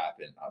Tuesday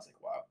happened, I was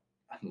like, wow,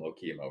 I'm low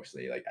key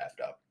emotionally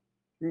effed up.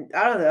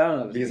 I don't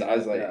know because I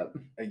was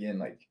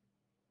again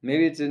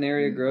maybe it's an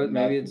area of growth,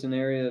 maybe it's an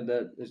area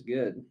that is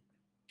good.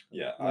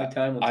 Yeah,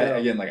 time will tell.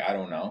 I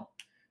don't know,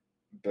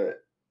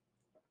 but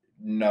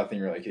nothing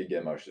really could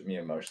get me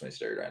emotionally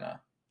stirred right now,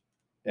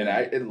 and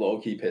it low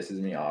key pisses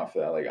me off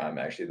that I'm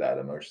actually that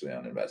emotionally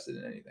uninvested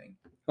in anything.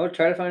 Oh,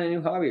 try to find a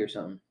new hobby or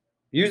something.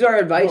 Use our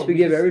advice we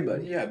give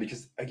everybody. Yeah,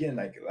 because again,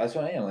 that's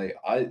what I am.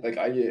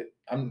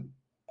 I'm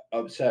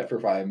upset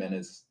for 5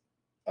 minutes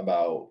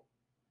about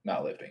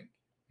not lifting.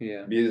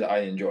 Yeah. Because I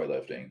enjoy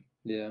lifting.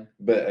 Yeah.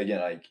 But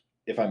again,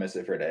 if I miss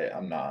it for a day,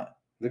 I'm not.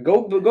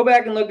 Go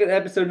back and look at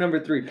episode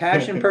number 3,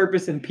 passion,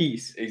 purpose, and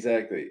peace.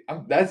 Exactly.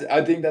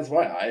 I think that's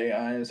why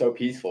I am so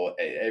peaceful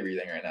at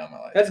everything right now in my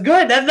life. That's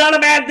good. That's not a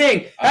bad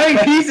thing. Having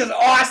peace is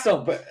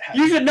awesome. But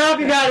you should not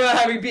be mad about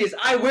having peace.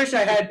 I wish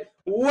I had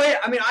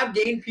I've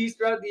gained peace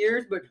throughout the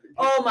years, but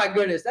oh my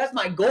goodness, that's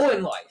my goal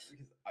in life.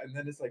 And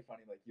then it's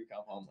funny, you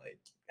come home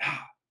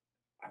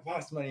I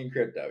lost money in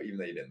crypto, even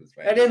though you didn't lose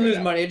money. I didn't lose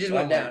money. It just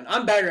went down.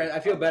 I'm better. I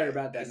feel better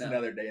about that now. It's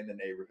another day in the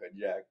neighborhood,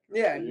 Jack.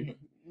 Yeah.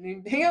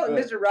 Hang out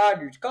with Mr.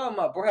 Rogers. Call him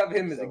up. We'll have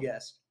him as a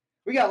guest.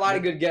 We got a lot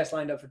of good guests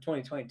lined up for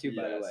 2022,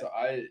 by the way. So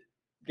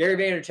Gary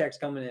Vaynerchuk's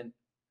coming in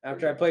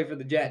after I play for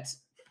the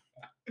Jets.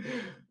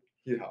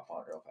 He'd hop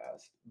on real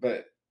fast.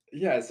 But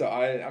yeah, so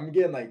I'm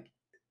getting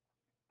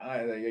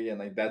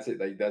that's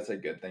it. That's a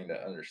good thing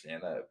to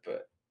understand that.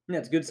 But yeah,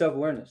 it's good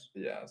self-awareness.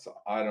 Yeah, so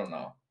I don't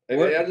know. I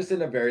just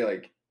in a very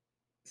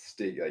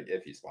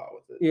iffy spot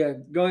with it. Yeah,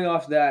 going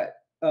off that,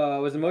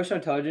 was emotional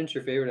intelligence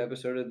your favorite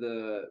episode of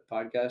the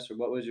podcast, or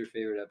what was your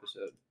favorite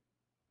episode?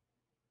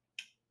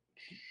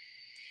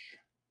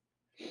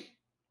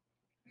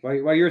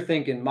 While you're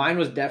thinking, mine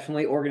was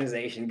definitely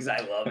organization, because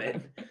I love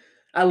it.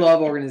 I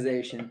love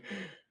organization.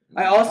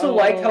 I also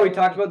liked how we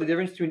talked about the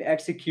difference between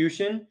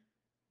execution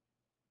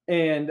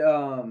and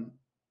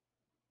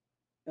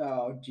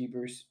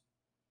jeepers,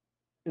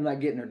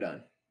 and getting her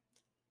done.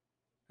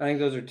 I think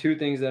those are two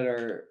things that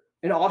are,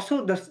 and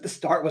also the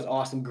start was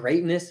awesome.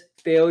 Greatness,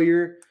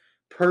 failure,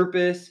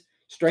 purpose,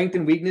 strength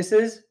and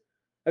weaknesses.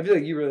 I feel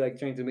like you really like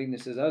strength and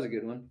weaknesses. That was a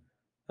good one.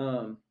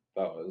 That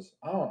was,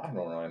 I don't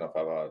really know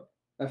about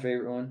my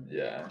favorite one.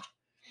 Yeah,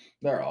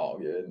 they're all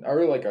good. I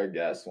really like our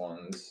guest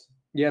ones.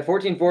 Yeah,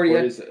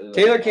 1440.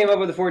 Taylor came up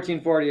with the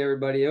 1440.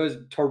 Everybody, it was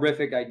a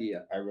terrific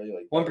idea. I really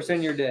like 1%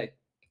 of your day.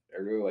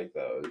 I really like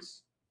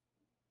those.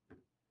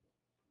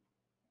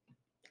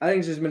 I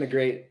think this has been a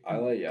great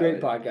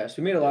podcast.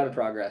 We made a lot of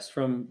progress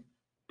from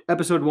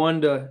episode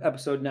 1 to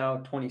episode now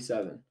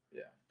 27.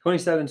 Yeah,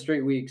 27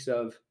 straight weeks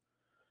of.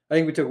 I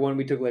think we took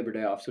Labor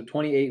Day off, so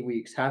 28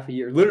 weeks, half a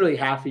year, literally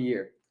half a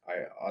year.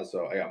 I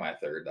got my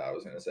third that I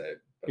was gonna say.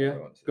 Yeah,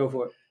 go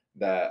for it.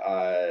 That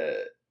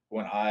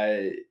when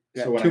I.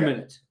 Yeah, so 2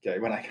 minutes. Okay,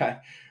 when I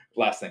got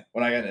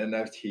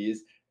NFTs,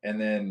 and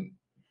then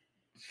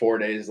 4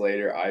 days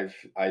later,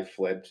 I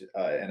flipped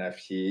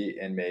NFT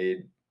and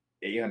made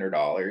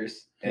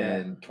 $800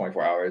 in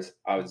 24 hours.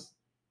 I was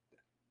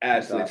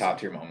absolutely top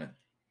tier moment.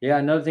 Yeah,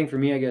 another thing for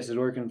me, I guess, is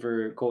working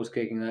for Cole's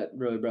Caking. That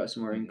really brought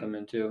some more income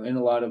in too, and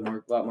a lot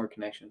more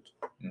connections.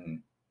 Mm-hmm.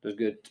 It was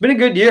good. It's been a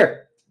good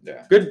year.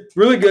 Yeah, good,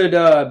 really good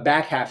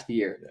back half of the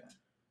year. Yeah,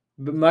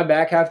 but my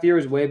back half of the year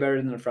was way better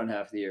than the front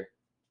half of the year.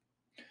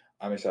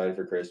 I'm excited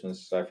for Christmas,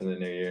 excited for the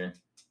new year.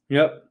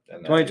 Yep.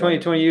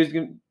 2022 is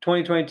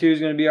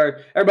going to be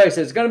everybody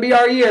says it's going to be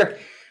our year.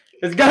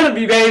 It's going to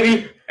be,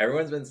 baby.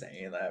 Everyone's been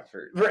saying that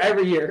for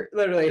every year,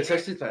 literally.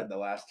 Especially the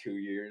last 2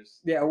 years.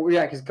 Yeah,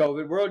 because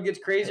COVID. World gets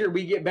crazier,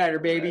 we get better,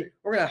 baby. Right.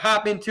 We're going to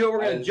hop into it.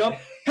 We're going to jump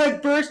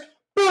head first.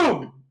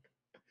 Boom.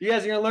 You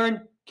guys are going to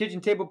learn Kitchen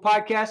Table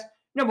Podcast,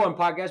 #1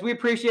 podcast. We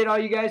appreciate all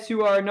you guys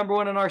who are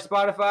 #1 on our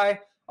Spotify,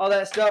 all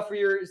that stuff for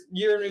your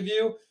year in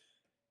review.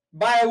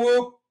 Buy a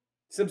Whoop.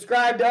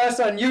 Subscribe to us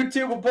on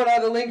YouTube. We'll put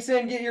all the links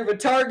in. Get your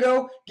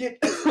Vitargo. Get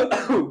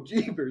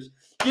jeepers.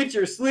 Get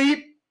your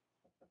sleep.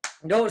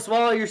 Don't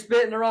swallow your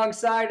spit in the wrong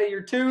side of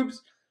your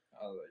tubes.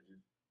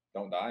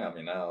 Don't die on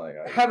me now.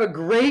 Have a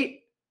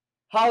great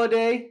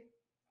holiday.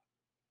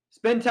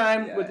 Spend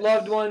time with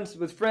loved ones,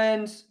 with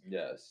friends.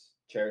 Yes.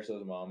 Cherish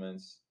those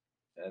moments.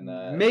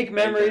 And make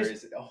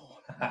memories.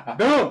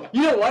 Boom.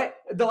 You know what?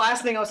 The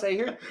last thing I'll say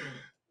here,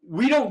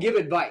 we don't give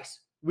advice.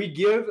 We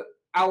give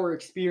our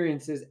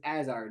experiences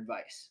as our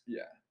advice.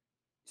 Yeah.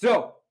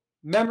 So,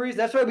 memories,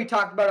 that's why we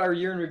talked about our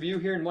year in review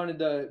here and wanted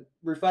to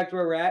reflect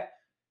where we're at,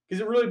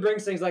 because it really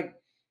brings things like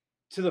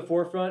to the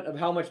forefront of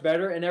how much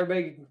better, and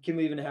everybody can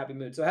leave in a happy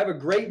mood. So have a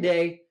great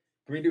day.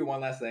 Can we do one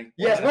last thing?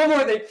 Yes, one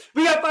more thing.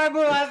 We got 5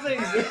 more last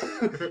things.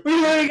 We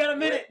only got a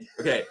minute.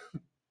 Okay.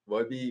 What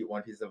would be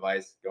one piece of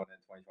advice going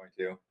into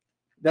 2022?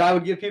 That I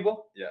would give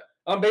people? Yeah.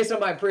 Based on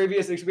my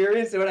previous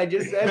experience and what I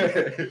just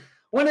said.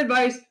 One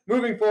advice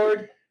moving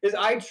forward is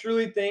I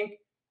truly think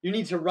you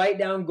need to write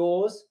down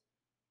goals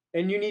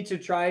and you need to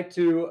try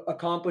to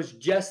accomplish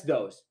just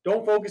those.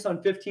 Don't focus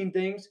on 15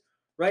 things.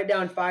 Write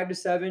down 5 to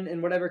 7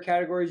 in whatever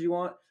categories you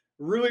want.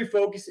 Really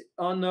focus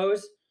on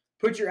those.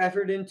 Put your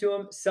effort into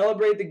them.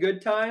 Celebrate the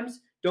good times.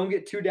 Don't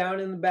get too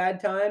down in the bad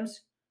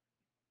times.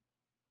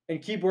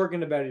 And keep working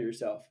to better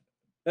yourself.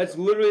 That's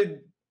literally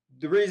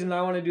the reason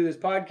I want to do this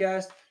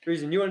podcast. The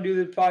reason you want to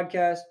do this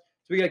podcast.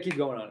 So we got to keep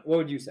going on it. What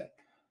would you say?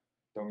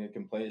 Don't get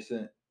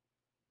complacent.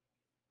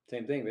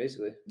 Same thing,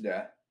 basically.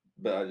 Yeah.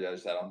 But I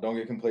just said, don't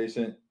get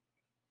complacent.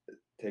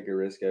 Take a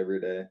risk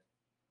every day.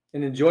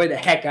 And enjoy the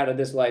heck out of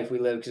this life we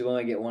live, because we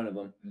only get one of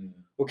them.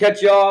 We'll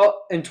catch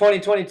y'all in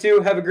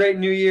 2022. Have a great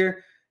new year.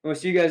 And we'll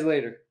see you guys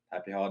later.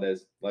 Happy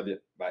holidays. Love you.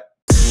 Bye.